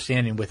 So you're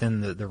standing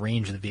within the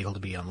range of the vehicle to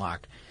be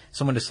unlocked.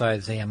 Someone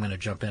decides, hey, I'm going to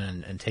jump in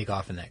and take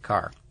off in that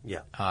car.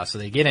 Yeah. So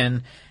they get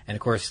in, and of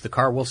course the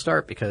car will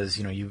start because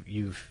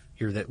you're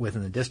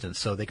within the distance.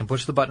 So they can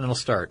push the button, it'll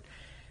start.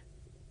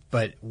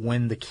 But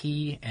when the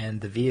key and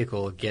the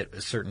vehicle get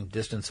a certain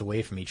distance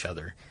away from each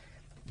other,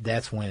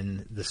 that's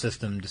when the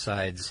system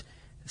decides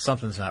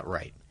something's not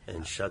right.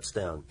 And shuts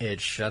down.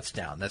 It shuts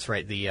down. That's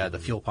right. The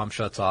fuel pump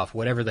shuts off.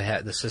 Whatever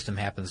the system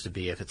happens to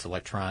be, if it's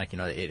electronic,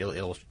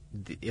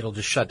 it'll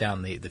just shut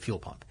down the fuel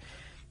pump,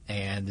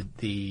 and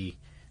the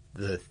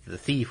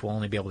thief will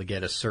only be able to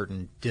get a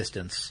certain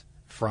distance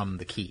from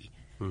the key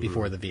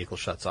before the vehicle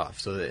shuts off.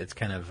 So it's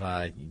kind of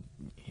I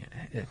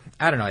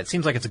don't know. It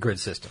seems like it's a good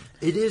system.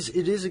 It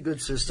is a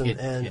good system,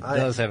 and it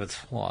does have its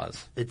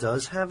flaws. It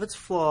does have its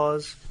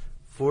flaws.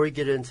 Before we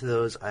get into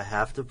those, I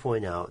have to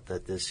point out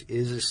that this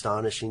is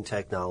astonishing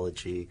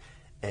technology,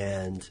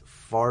 and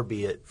far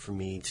be it for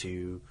me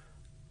to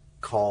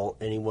call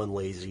anyone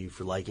lazy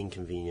for liking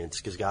convenience,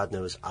 because God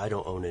knows I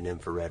don't own an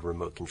infrared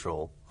remote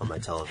control on my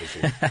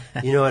television.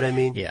 You know what I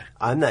mean? Yeah.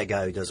 I'm that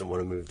guy who doesn't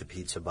want to move the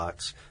pizza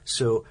box.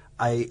 So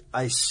I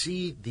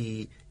see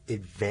the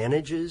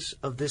advantages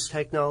of this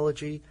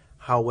technology.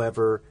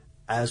 However,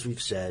 as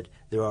we've said,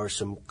 there are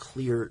some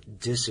clear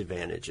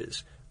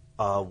disadvantages.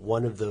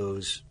 One of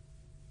those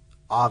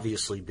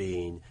obviously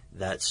being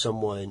that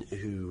someone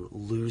who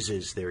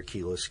loses their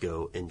keyless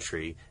go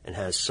entry and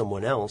has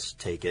someone else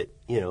take it,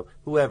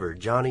 whoever,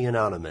 Johnny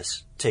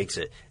Anonymous takes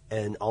it,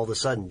 and all of a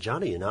sudden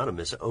Johnny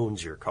Anonymous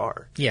owns your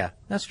car. Yeah,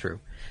 that's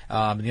true. The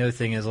other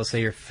thing is, let's say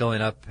you're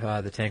filling up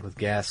the tank with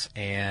gas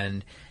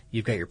and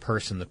you've got your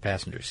purse in the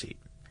passenger seat,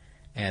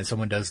 and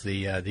someone does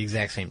the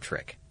exact same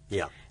trick.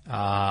 Yeah.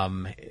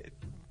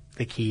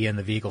 The key and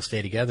the vehicle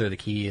stay together. The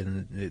key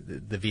and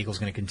the vehicle's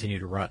going to continue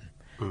to run.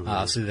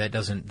 So that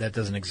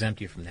doesn't exempt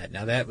you from that.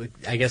 Now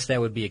I guess that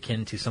would be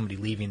akin to somebody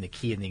leaving the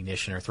key in the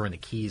ignition or throwing the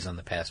keys on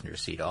the passenger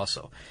seat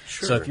also.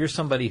 Sure. So if you're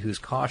somebody who's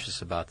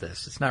cautious about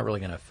this, it's not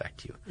really going to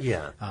affect you.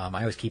 Yeah.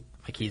 I always keep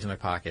my keys in my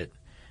pocket.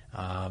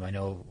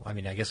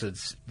 I guess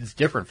it's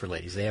different for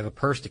ladies. They have a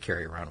purse to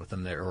carry around with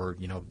them, or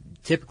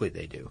typically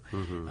they do.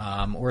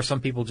 Or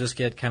some people just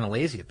get kind of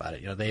lazy about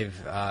it.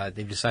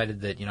 They've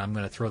decided that I'm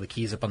going to throw the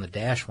keys up on the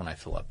dash when I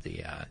fill up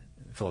the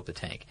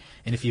tank.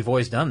 And if you've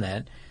always done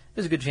that,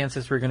 there's a good chance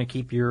that we're going to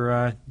keep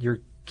your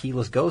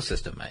keyless go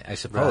system, I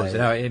suppose.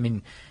 Right.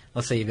 Now,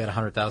 let's say you've got a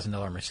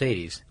 $100,000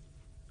 Mercedes.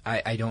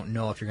 I don't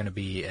know if you're going to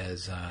be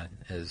as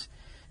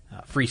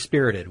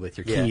free-spirited with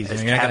your keys.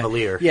 As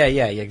cavalier. Yeah,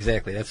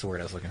 exactly. That's the word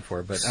I was looking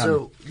for. But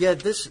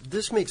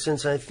this makes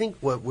sense. And I think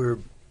what we're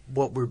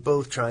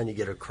both trying to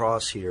get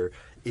across here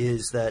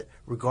is that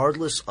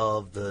regardless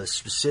of the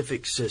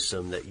specific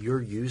system that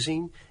you're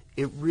using,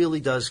 it really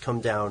does come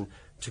down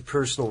to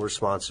personal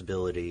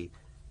responsibility.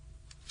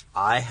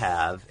 I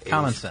have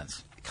common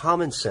sense.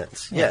 Common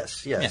sense. Yeah.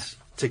 Yes. Yeah.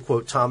 To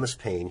quote Thomas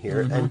Paine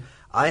here, and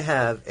I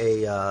have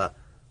a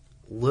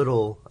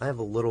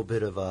little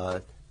bit of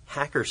a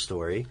hacker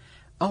story.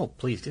 Oh,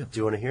 please do. Do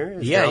you want to hear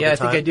it? Yeah, I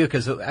think I do,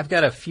 because I've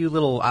got a few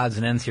little odds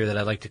and ends here that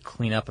I'd like to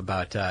clean up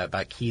about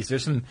keys.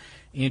 There's some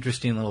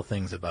interesting little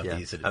things about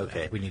these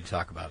that we need to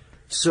talk about.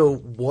 So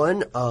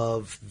one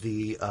of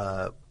the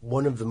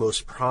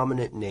most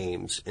prominent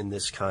names in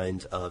this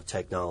kind of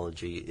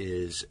technology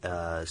is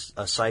a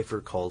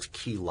cipher called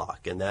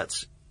Keylock, and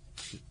that's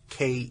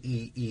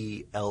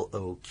KEELOQ.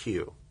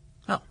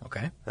 Oh,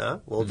 okay.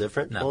 A little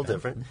different.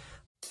 Different.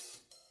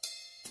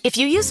 If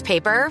you use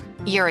paper,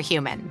 you're a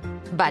human.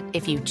 But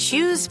if you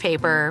choose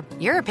paper,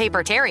 you're a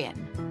papertarian.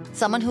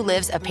 Someone who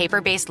lives a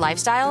paper-based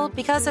lifestyle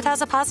because it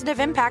has a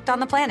positive impact on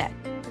the planet.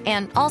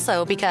 And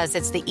also because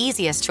it's the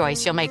easiest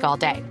choice you'll make all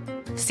day.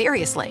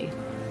 Seriously.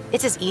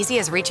 It's as easy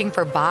as reaching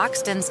for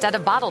boxed instead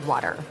of bottled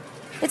water.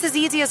 It's as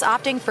easy as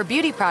opting for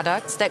beauty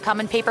products that come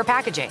in paper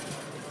packaging.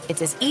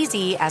 It's as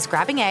easy as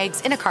grabbing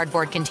eggs in a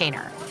cardboard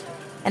container.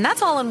 And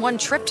that's all in one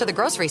trip to the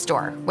grocery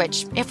store,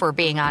 which, if we're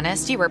being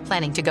honest, you were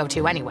planning to go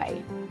to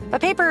anyway.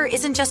 But paper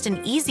isn't just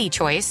an easy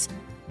choice.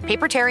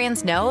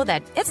 Papertarians know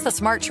that it's the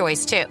smart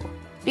choice, too.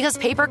 Because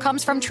paper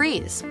comes from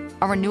trees,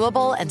 a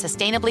renewable and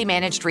sustainably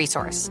managed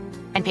resource.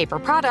 And paper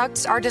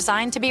products are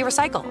designed to be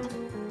recycled.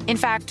 In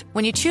fact,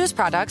 when you choose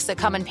products that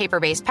come in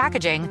paper-based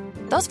packaging,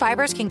 those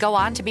fibers can go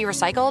on to be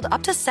recycled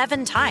up to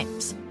 7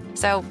 times.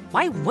 So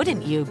why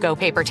wouldn't you go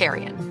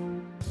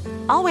papertarian?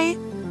 I'll wait.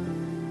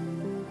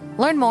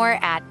 Learn more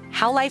at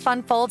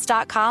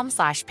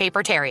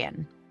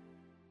howlifeunfolds.com/papertarian.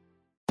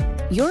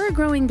 You're a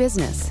growing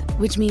business,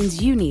 which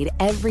means you need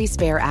every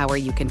spare hour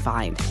you can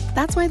find.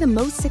 That's why the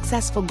most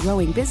successful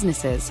growing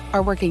businesses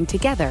are working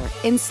together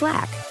in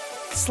Slack.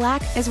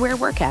 Slack is where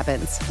work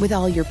happens, with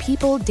all your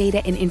people,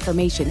 data, and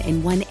information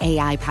in one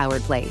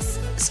AI-powered place.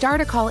 Start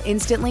a call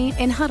instantly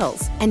in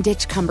huddles and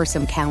ditch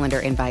cumbersome calendar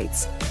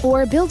invites.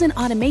 Or build an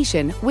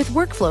automation with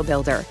Workflow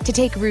Builder to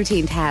take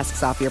routine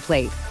tasks off your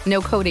plate. No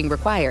coding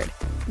required.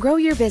 Grow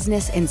your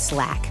business in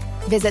Slack.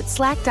 Visit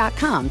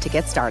slack.com to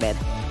get started.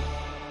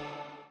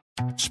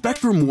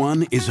 Spectrum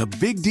One is a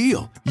big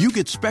deal. You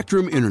get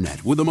Spectrum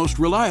Internet with the most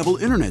reliable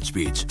internet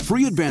speeds,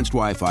 free advanced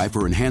Wi-Fi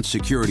for enhanced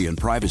security and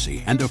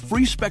privacy, and a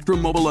free Spectrum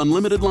Mobile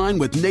Unlimited line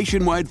with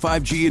nationwide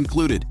 5G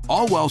included,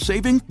 all while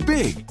saving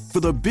big.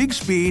 For the big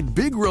speed,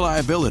 big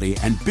reliability,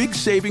 and big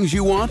savings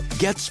you want,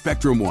 get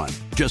Spectrum One.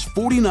 Just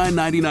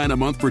 $49.99 a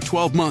month for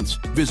 12 months.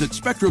 Visit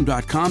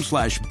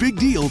spectrum.com/big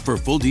deal for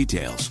full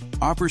details.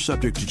 Offer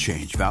subject to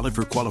change. Valid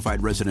for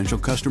qualified residential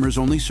customers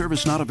only.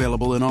 Service not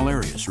available in all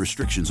areas.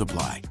 Restrictions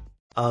apply.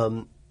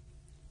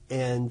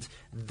 And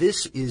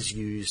this is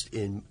used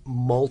in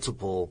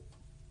multiple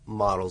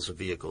models of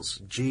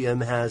vehicles.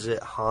 GM has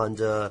it,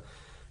 Honda,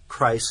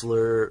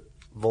 Chrysler,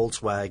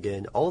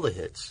 Volkswagen, all the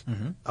hits,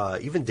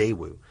 even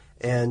Daewoo.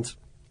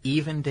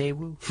 Even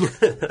Daewoo?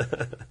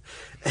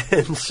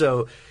 And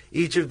so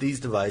each of these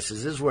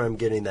devices is where I'm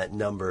getting that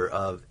number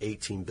of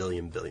 18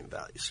 billion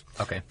values.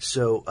 Okay.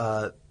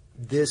 So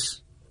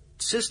this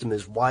system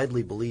is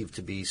widely believed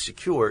to be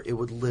secure. It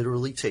would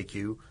literally take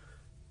you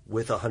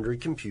with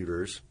 100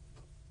 computers,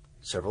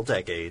 several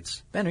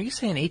decades. Ben, are you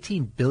saying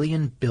 18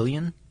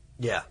 billion?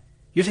 Yeah.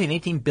 You're saying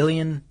 18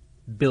 billion?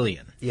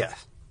 Yeah.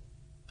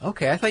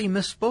 Okay, I thought you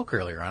misspoke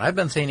earlier on. I've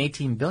been saying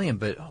 18 billion,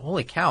 but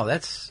holy cow,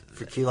 that's...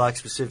 For Keylock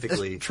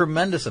specifically. That's a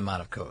tremendous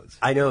amount of codes.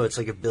 I know, it's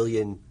like a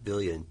billion.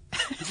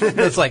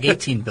 It's like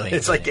 18 billion.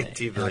 It's like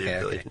 18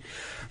 billion.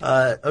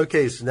 Okay.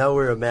 Okay, so now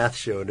we're a math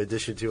show in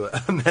addition to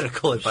a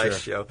medical advice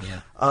show.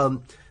 Yeah.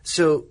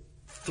 So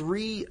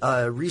 3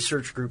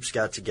 research groups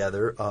got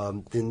together.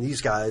 Then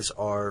these guys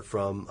are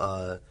from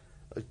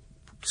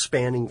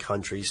spanning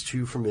countries,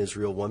 2 from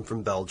Israel, 1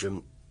 from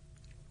Belgium.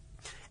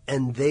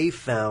 And they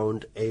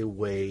found a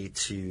way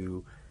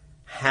to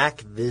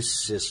hack this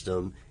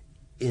system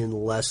in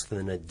less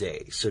than a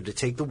day. So to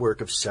take the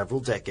work of several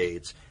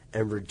decades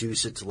and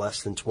reduce it to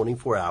less than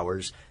 24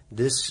 hours,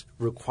 this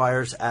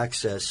requires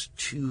access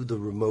to the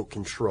remote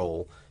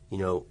control,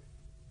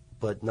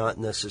 but not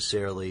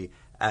necessarily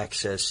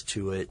access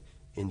to it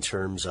in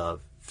terms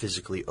of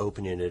physically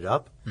opening it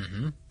up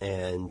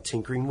and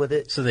tinkering with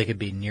it. So they could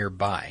be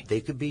nearby.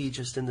 They could be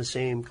just in the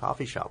same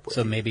coffee shop with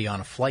you. So maybe on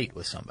a flight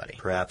with somebody.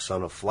 Perhaps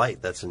on a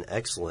flight. That's an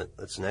excellent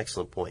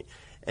point.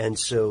 And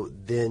so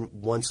then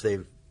once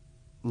they've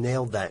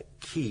nailed that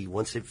key,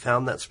 once they've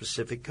found that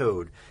specific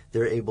code,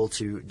 they're able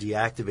to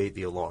deactivate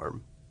the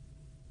alarm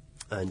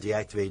and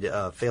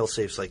deactivate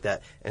fail-safes like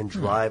that and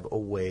drive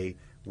away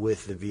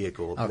with the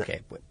vehicle. Okay.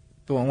 But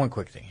one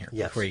quick thing here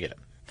before you get it.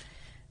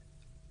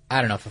 I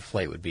don't know if a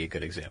flight would be a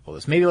good example of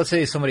this. Maybe let's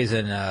say somebody's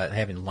in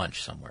having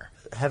lunch somewhere.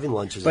 Having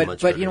lunch is a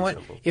much better But you know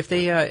example. what? If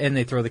they and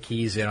they throw the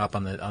keys up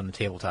on the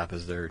tabletop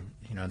as they're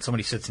and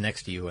somebody sits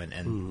next to you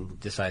and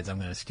decides I'm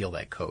going to steal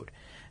that code.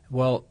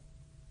 Well,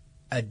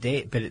 a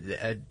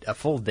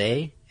full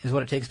day is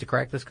what it takes to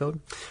crack this code?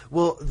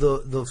 Well,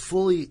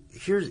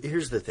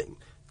 here's the thing.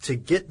 To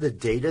get the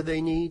data they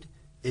need,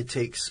 it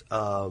takes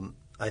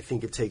I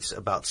think it takes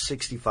about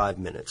 65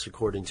 minutes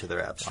according to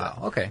their abstract.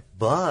 Wow, okay.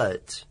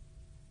 But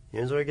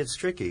here's where it gets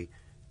tricky.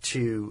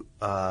 To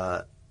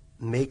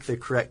make the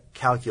correct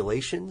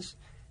calculations,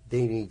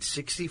 they need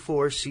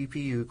 64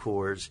 CPU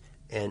cores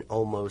and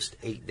almost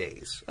 8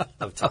 days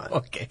of time.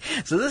 Okay.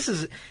 So this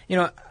is,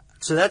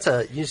 So that's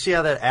you see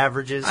how that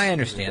averages? I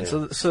understand.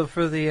 Yeah. So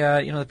for the,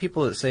 the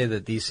people that say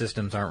that these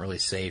systems aren't really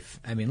safe,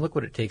 I mean, look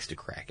what it takes to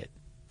crack it.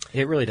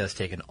 It really does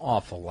take an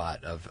awful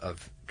lot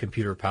of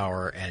computer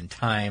power and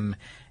time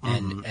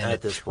and a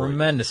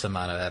tremendous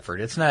amount of effort.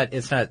 It's not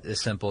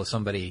as simple as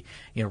somebody,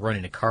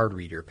 running a card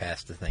reader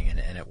past the thing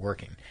and it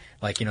working.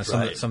 Like,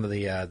 some of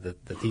the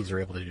thieves are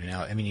able to do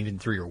now. I mean, even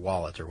through your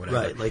wallet or whatever.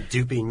 Right, like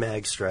duping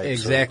mag stripes.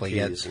 Exactly.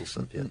 And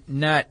stuff, yeah.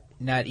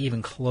 Not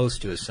even close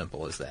to as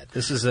simple as that.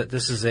 This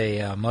is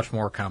a much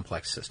more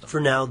complex system.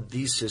 For now,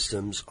 these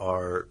systems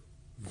are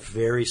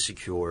very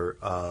secure.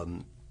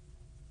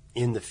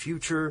 In the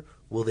future,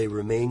 will they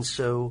remain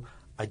so?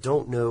 I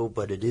don't know,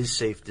 but it is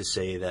safe to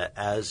say that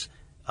as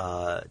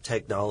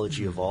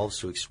technology evolves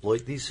to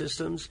exploit these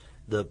systems,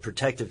 the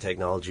protective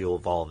technology will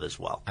evolve as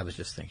well. I was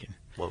just thinking.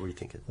 What were you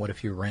thinking? What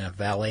if you ran a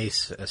valet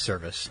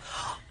service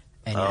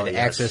and you had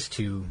access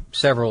to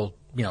several,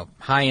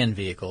 high-end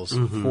vehicles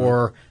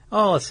for,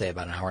 let's say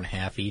about an hour and a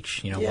half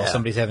each, while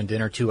somebody's having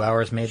dinner, 2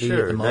 hours maybe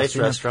at the most. Nice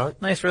restaurant.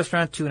 Nice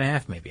restaurant,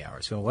 2.5 maybe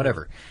hours, so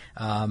whatever.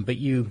 But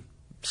you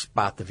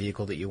spot the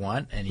vehicle that you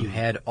want, and you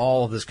had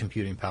all of this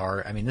computing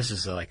power. I mean, this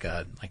is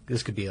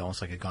this could be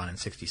almost like a Gone in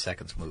 60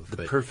 Seconds move.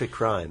 The perfect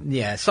crime.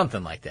 Yeah,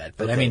 something like that.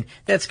 But okay. I mean,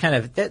 that's kind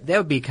of that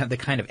would be the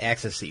kind of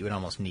access that you would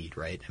almost need,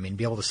 right? I mean,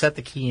 be able to set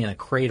the key in a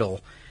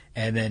cradle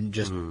and then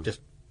just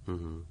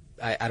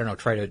I don't know,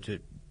 try to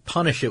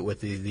punish it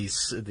with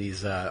these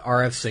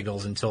RF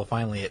signals until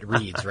finally it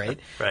reads, right?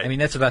 Right. I mean,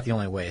 that's about the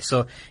only way.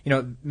 So,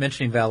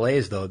 mentioning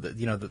valets, though,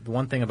 the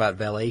one thing about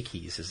valet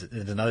keys is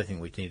another thing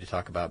we need to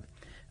talk about.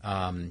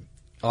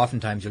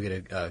 Oftentimes you'll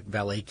get a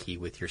valet key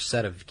with your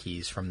set of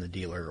keys from the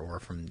dealer or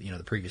from,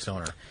 the previous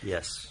owner.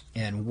 Yes.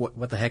 And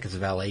what the heck is a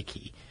valet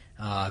key?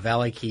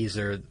 Valet keys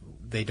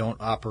they don't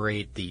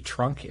operate the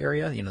trunk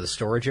area, the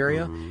storage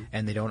area,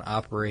 and they don't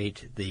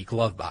operate the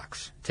glove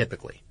box,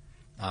 typically.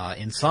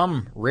 In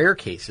some rare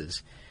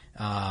cases,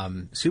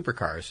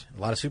 supercars,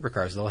 a lot of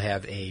supercars, they'll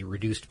have a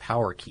reduced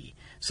power key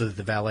so that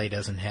the valet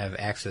doesn't have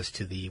access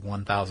to the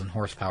 1,000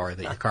 horsepower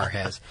that your car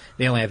has.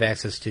 They only have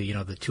access to,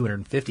 the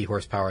 250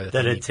 horsepower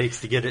that it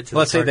takes to get it to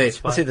let's the parking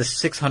spot. Let's say the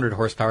 600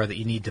 horsepower that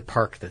you need to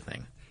park the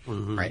thing.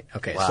 Right?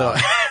 Okay. Wow.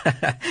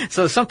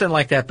 So something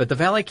like that. But the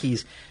valet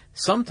keys,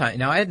 sometimes,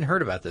 now I hadn't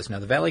heard about this. Now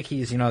the valet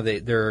keys,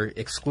 they're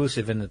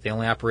exclusive in that they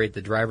only operate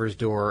the driver's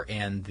door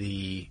and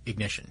the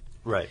ignition.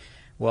 Right.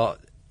 Well,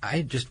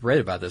 I just read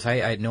about this. I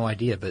had no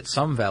idea, but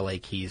some valet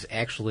keys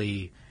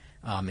actually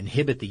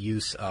inhibit the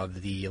use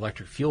of the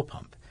electric fuel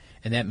pump.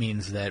 And that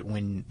means that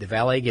when the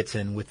valet gets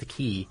in with the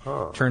key,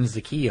 turns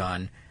the key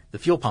on, the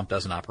fuel pump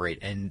doesn't operate.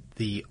 And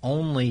the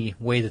only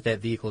way that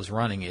vehicle is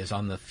running is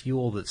on the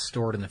fuel that's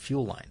stored in the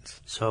fuel lines.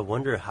 So I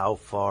wonder how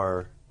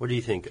far, what do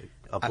you think,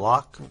 a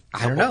block?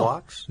 I don't know.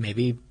 Blocks?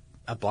 Maybe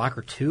a block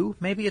or two,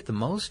 maybe at the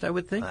most, I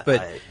would think.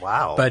 But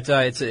wow! But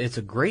it's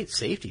a great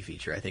safety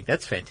feature. I think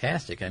that's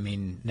fantastic. I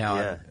mean,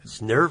 now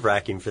it's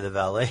nerve-wracking for the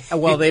valet.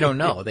 Well, they don't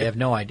know; they have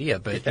no idea.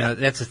 But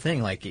that's the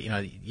thing. Like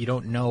you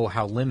don't know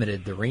how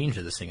limited the range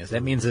of this thing is.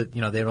 That means that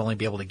they'd only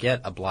be able to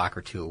get a block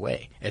or two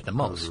away at the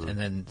most, and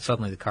then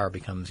suddenly the car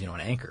becomes an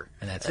anchor,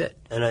 and that's it.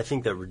 And I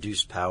think that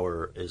reduced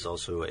power is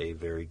also a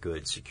very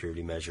good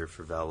security measure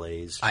for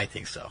valets. I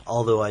think so.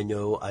 Although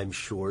I'm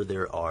sure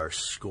there are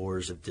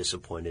scores of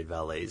disappointed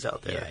valets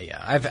out there.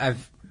 Yeah. I've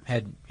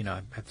had,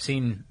 I've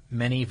seen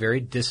many very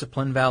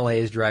disciplined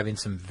valets driving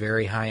some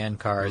very high-end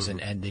cars,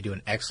 and they do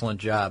an excellent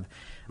job.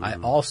 I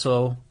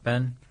also,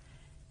 Ben,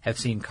 have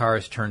seen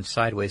cars turn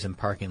sideways in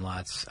parking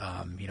lots.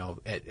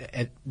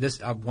 At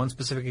this one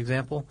specific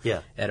example,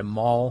 at a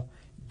mall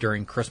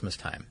during Christmas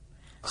time.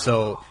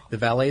 So the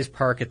valets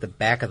park at the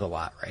back of the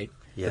lot, right?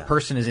 Yeah. The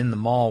person is in the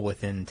mall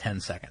within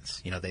 10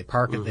 seconds. They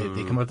park it,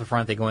 they come up the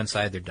front, they go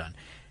inside, they're done.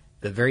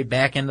 The very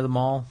back end of the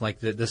mall,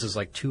 this is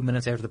 2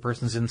 minutes after the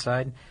person's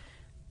inside.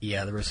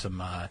 Yeah, there was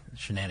some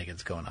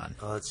shenanigans going on.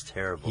 Oh, that's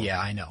terrible. Yeah,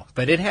 I know,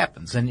 but it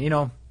happens, and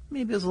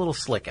maybe it was a little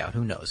slick out.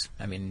 Who knows?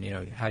 I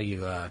mean, how do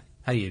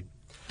you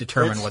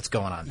determine what's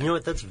going on there? You know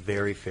what? That's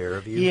very fair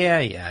of you.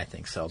 Yeah, I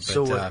think so. But,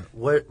 so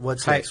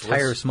what's next?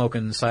 Tire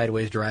smoking,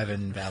 sideways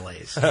driving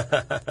valets.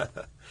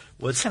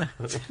 What's kind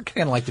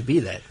of like to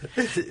be that?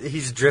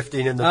 He's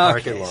drifting in the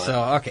parking lot.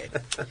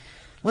 So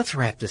let's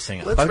wrap this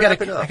thing up. I've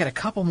got a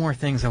couple more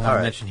things I want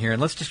to mention here,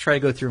 and let's just try to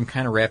go through them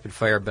kind of rapid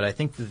fire, but I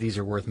think that these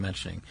are worth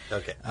mentioning.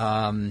 Okay.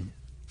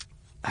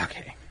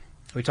 Okay.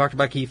 We talked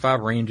about key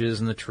fob ranges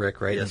and the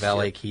trick, right? Yes, and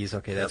valet keys.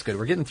 Okay, that's good.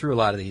 We're getting through a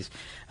lot of these.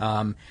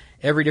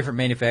 Every different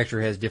manufacturer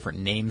has different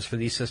names for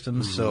these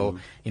systems. So,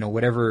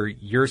 whatever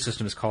your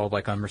system is called,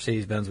 like on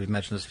Mercedes-Benz, we've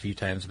mentioned this a few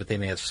times, but they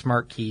may have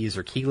smart keys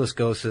or keyless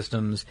go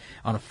systems.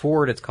 On a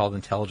Ford, it's called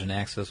intelligent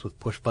access with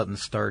push-button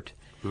start.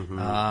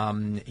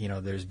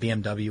 There's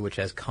BMW, which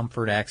has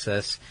comfort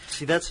access.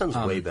 See, that sounds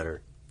way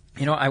better.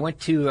 I went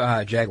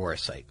to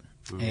Jaguar's site,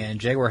 and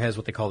Jaguar has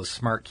what they call the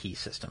smart key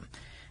system.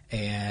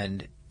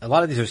 And a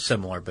lot of these are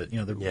similar, but, a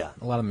lot of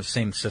them are the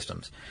same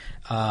systems.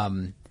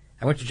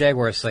 I went to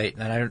Jaguar's site,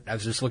 and I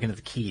was just looking at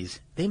the keys.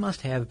 They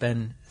must have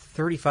been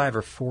 35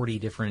 or 40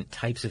 different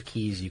types of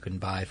keys you can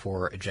buy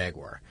for a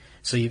Jaguar.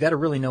 So you've got to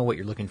really know what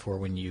you're looking for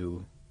when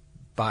you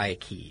buy a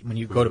key, when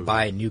you go to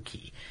buy a new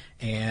key.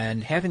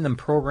 And having them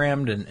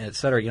programmed and et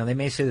cetera, they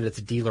may say that it's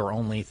a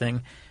dealer-only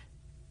thing.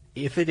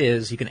 If it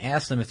is, you can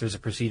ask them if there's a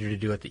procedure to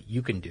do it that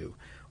you can do.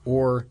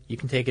 Or you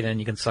can take it in,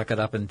 you can suck it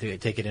up and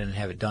take it in and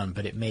have it done.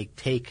 But it may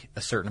take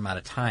a certain amount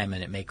of time,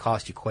 and it may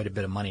cost you quite a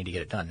bit of money to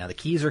get it done. Now, the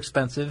keys are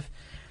expensive.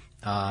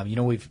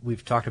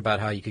 We've talked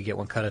about how you could get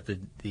one cut at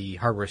the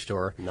hardware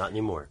store. Not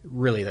anymore.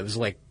 Really, that was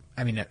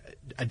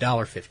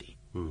 $1.50,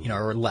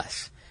 or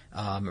less,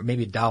 or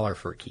maybe $1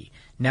 for a key.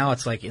 Now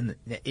it's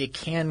it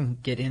can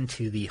get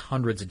into the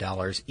hundreds of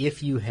dollars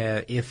if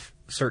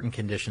certain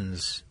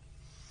conditions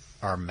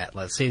are met.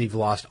 Let's say you've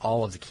lost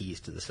all of the keys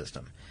to the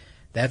system.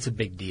 That's a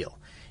big deal.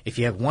 If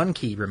you have one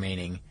key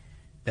remaining,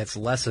 that's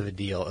less of a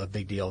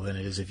big deal than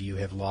it is if you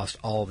have lost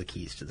all the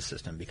keys to the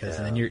system, because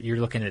then you're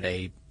looking at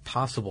a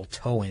possible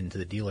tow-in to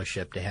the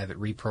dealership to have it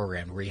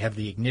reprogrammed, where you have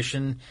the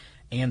ignition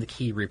and the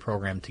key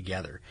reprogrammed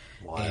together.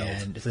 Wild.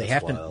 And so they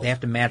have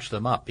to match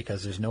them up,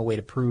 because there's no way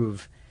to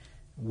prove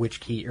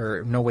which key,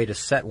 or no way to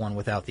set one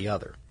without the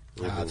other.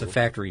 It's a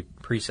factory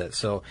preset.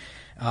 So,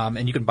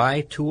 and you can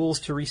buy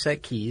tools to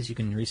reset keys. You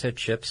can reset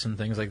chips and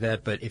things like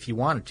that. But if you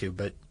wanted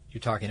to,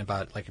 you're talking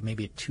about like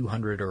maybe a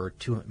 $200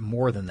 or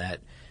more than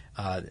that,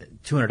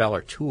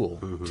 $200 tool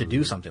to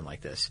do something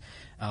like this.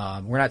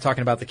 We're not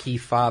talking about the key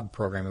fob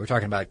programming. We're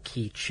talking about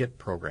key chip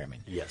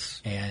programming.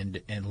 Yes.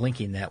 And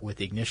linking that with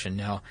the ignition.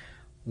 Now,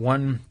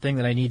 one thing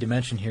that I need to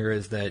mention here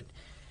is that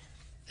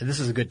this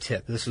is a good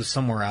tip. This was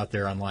somewhere out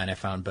there online I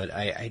found, but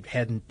I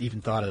hadn't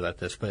even thought about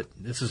this. But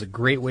this is a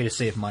great way to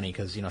save money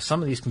because,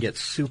 some of these can get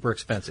super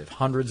expensive,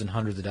 hundreds and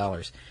hundreds of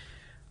dollars.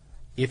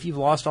 If you've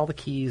lost all the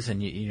keys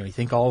and you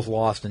think all is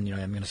lost and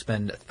I'm going to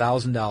spend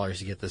 $1,000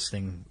 to get this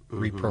thing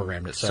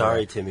reprogrammed, etc.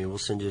 Sorry, Timmy, we'll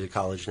send you to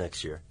college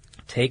next year.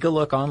 Take a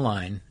look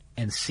online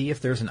and see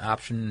if there's an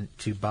option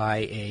to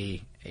buy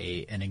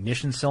an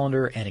ignition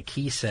cylinder and a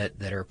key set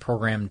that are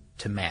programmed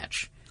to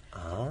match.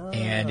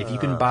 And if you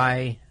can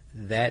buy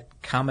that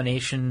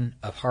combination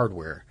of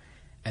hardware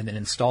and then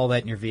install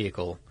that in your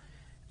vehicle,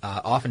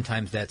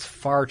 oftentimes that's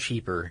far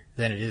cheaper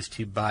than it is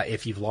to buy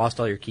if you've lost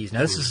all your keys.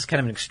 Now, this is kind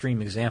of an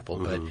extreme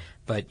example,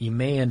 but you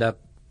may end up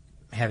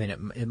having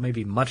it may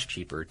be much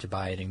cheaper to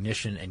buy an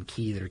ignition and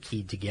key that are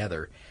keyed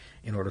together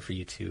in order for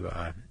you to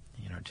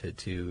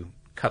to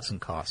cut some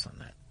costs on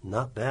that.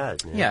 Not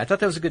bad, man. Yeah, I thought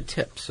that was a good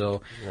tip.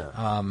 So,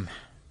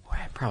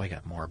 I probably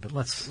got more, but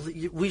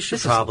we should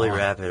probably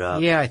wrap it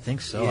up. Yeah, I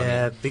think so.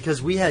 Yeah, because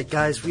we had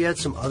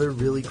some other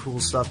really cool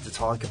stuff to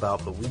talk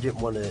about, but we didn't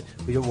want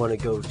to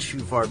go too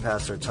far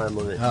past our time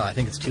limit. Oh, I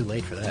think it's too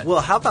late for that. Well,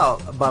 how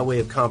about by way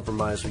of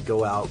compromise, we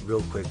go out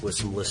real quick with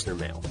some listener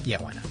mail?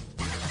 Yeah, why not?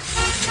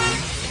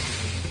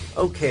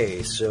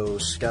 Okay, so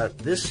Scott,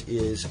 this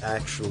is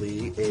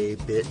actually a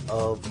bit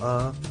of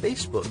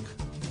Facebook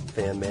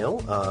fan mail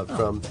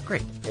from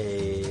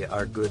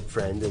our good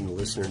friend and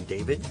listener,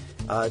 David.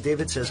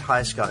 David says,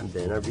 "Hi, Scott and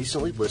Ben. I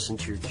recently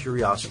listened to your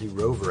Curiosity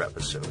Rover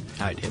episode.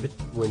 Hi, David.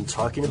 When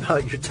talking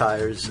about your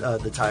tires,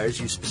 the tires,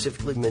 you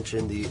specifically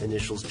mentioned the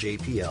initials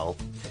JPL,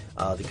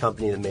 the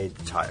company that made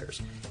the tires.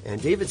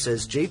 And David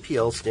says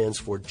JPL stands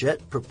for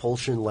Jet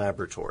Propulsion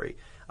Laboratory.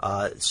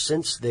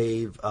 Since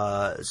they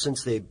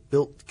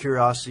built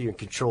Curiosity and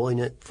controlling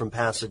it from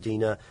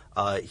Pasadena,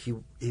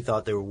 he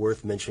thought they were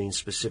worth mentioning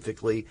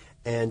specifically.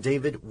 And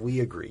David, we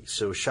agree.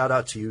 So shout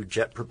out to you,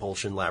 Jet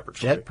Propulsion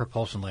Laboratory. Jet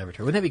Propulsion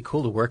Laboratory. Wouldn't that be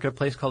cool to work at a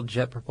place called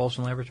Jet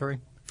Propulsion Laboratory?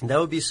 That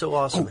would be so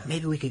awesome. Oh,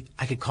 maybe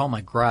I could call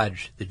my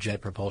garage the Jet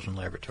Propulsion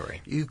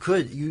Laboratory. You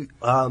could.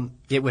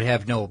 It would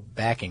have no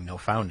backing, no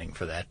founding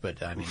for that,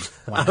 but I mean,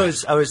 why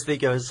not? I was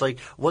thinking, I was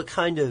like, what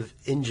kind of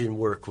engine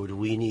work would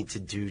we need to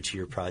do to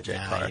your project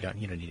car? You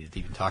don't need to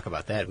even talk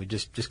about that. We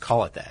just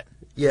call it that.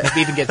 Yeah.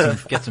 Maybe even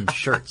get some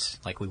shirts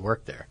like we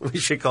work there. We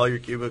should call your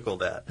cubicle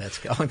that.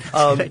 That's a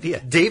good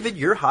idea. David,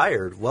 you're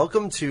hired.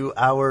 Welcome to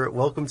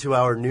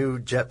our new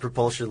Jet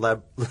Propulsion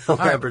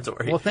Laboratory.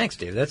 Right. Well, thanks,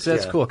 David.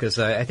 That's cool because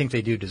I think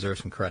they do deserve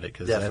some credit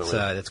because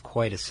that's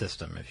quite a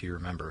system if you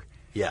remember.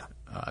 Yeah.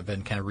 I've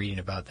been kind of reading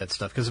about that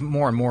stuff because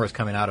more and more is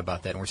coming out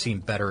about that, and we're seeing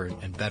better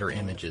and better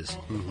images,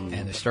 and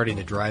they're starting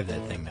to drive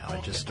that thing now.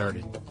 It just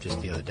started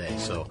just the other day,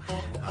 so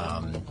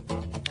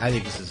I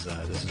think this is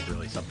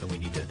really something we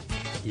need to.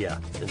 Yeah,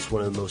 it's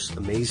one of the most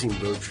amazing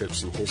road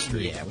trips in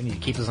history. Yeah, we need to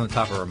keep this on the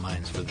top of our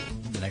minds for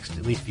the next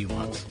at least few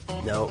months.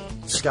 Now,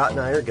 Scott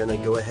and I are going to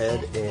go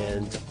ahead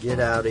and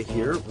get out of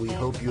here. We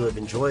hope you have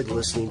enjoyed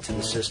listening to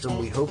the system.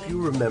 We hope you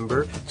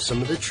remember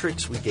some of the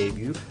tricks we gave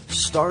you.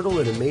 Startle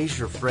and amaze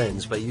your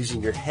friends by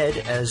using your head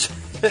as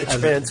a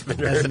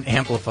transmitter. As an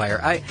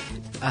amplifier.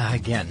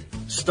 Again.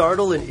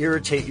 Startle and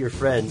irritate your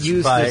friends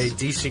by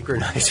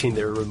desynchronizing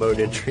their remote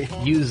entry.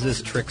 Use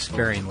this trick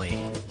sparingly.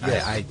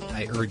 Yes. I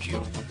urge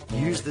you.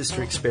 Use this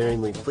trick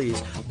sparingly,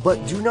 please.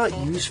 But do not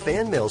use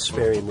fan mail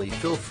sparingly.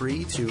 Feel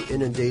free to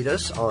inundate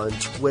us on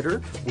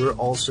Twitter. We're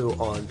also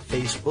on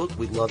Facebook.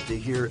 We'd love to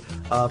hear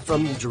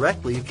from you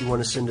directly if you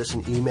want to send us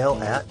an email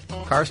at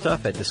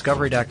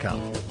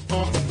carstuff@discovery.com.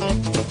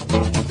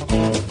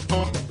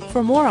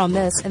 For more on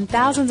this and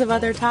thousands of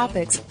other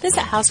topics,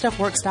 visit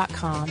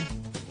howstuffworks.com.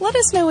 Let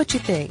us know what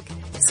you think.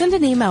 Send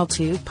an email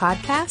to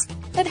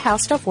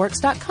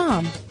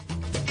podcast@howstuffworks.com.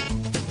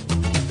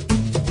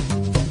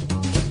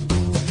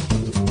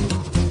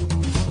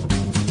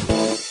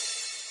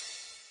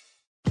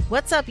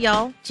 What's up,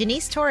 y'all?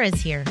 Janice Torres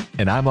here.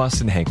 And I'm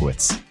Austin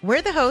Hankwitz.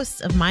 We're the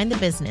hosts of Mind the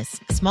Business,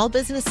 Small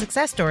Business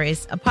Success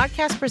Stories, a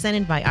podcast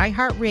presented by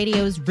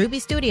iHeartRadio's Ruby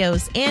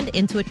Studios and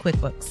Intuit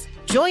QuickBooks.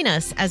 Join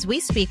us as we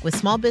speak with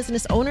small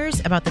business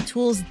owners about the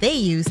tools they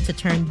use to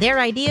turn their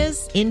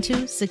ideas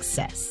into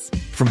success.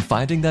 From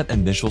finding that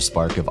initial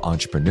spark of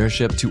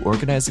entrepreneurship to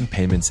organizing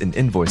payments and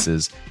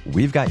invoices,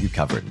 we've got you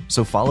covered.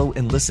 So follow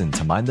and listen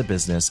to Mind the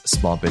Business,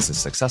 Small Business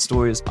Success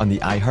Stories on the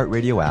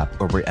iHeartRadio app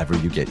or wherever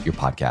you get your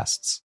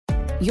podcasts.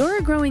 You're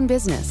a growing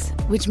business,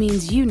 which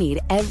means you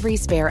need every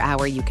spare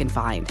hour you can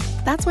find.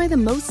 That's why the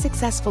most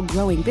successful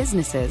growing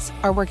businesses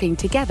are working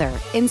together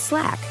in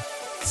Slack.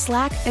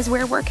 Slack is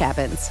where work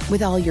happens,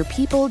 with all your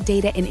people,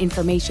 data, and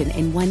information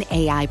in one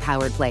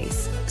AI-powered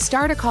place.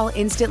 Start a call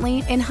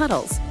instantly in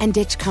huddles and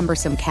ditch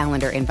cumbersome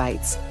calendar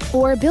invites.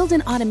 Or build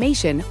an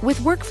automation with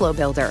Workflow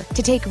Builder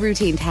to take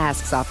routine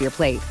tasks off your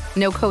plate.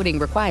 No coding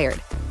required.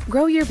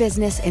 Grow your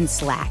business in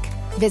Slack.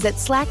 Visit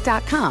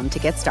slack.com to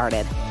get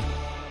started.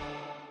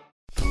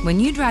 When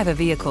you drive a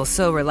vehicle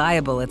so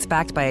reliable it's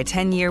backed by a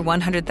 10-year,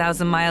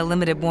 100,000-mile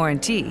limited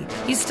warranty,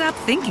 you stop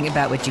thinking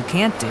about what you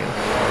can't do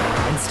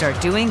and start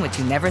doing what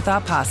you never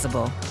thought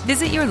possible.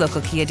 Visit your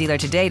local Kia dealer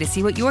today to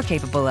see what you're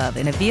capable of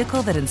in a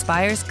vehicle that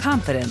inspires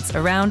confidence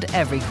around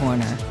every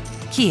corner.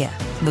 Kia,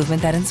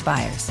 movement that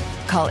inspires.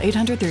 Call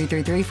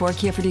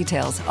 800-333-4KIA for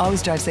details.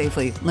 Always drive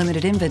safely.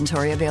 Limited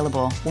inventory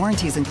available.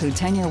 Warranties include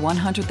 10-year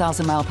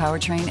 100,000-mile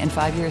powertrain and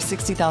 5-year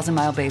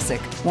 60,000-mile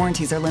basic.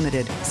 Warranties are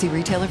limited. See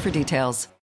retailer for details.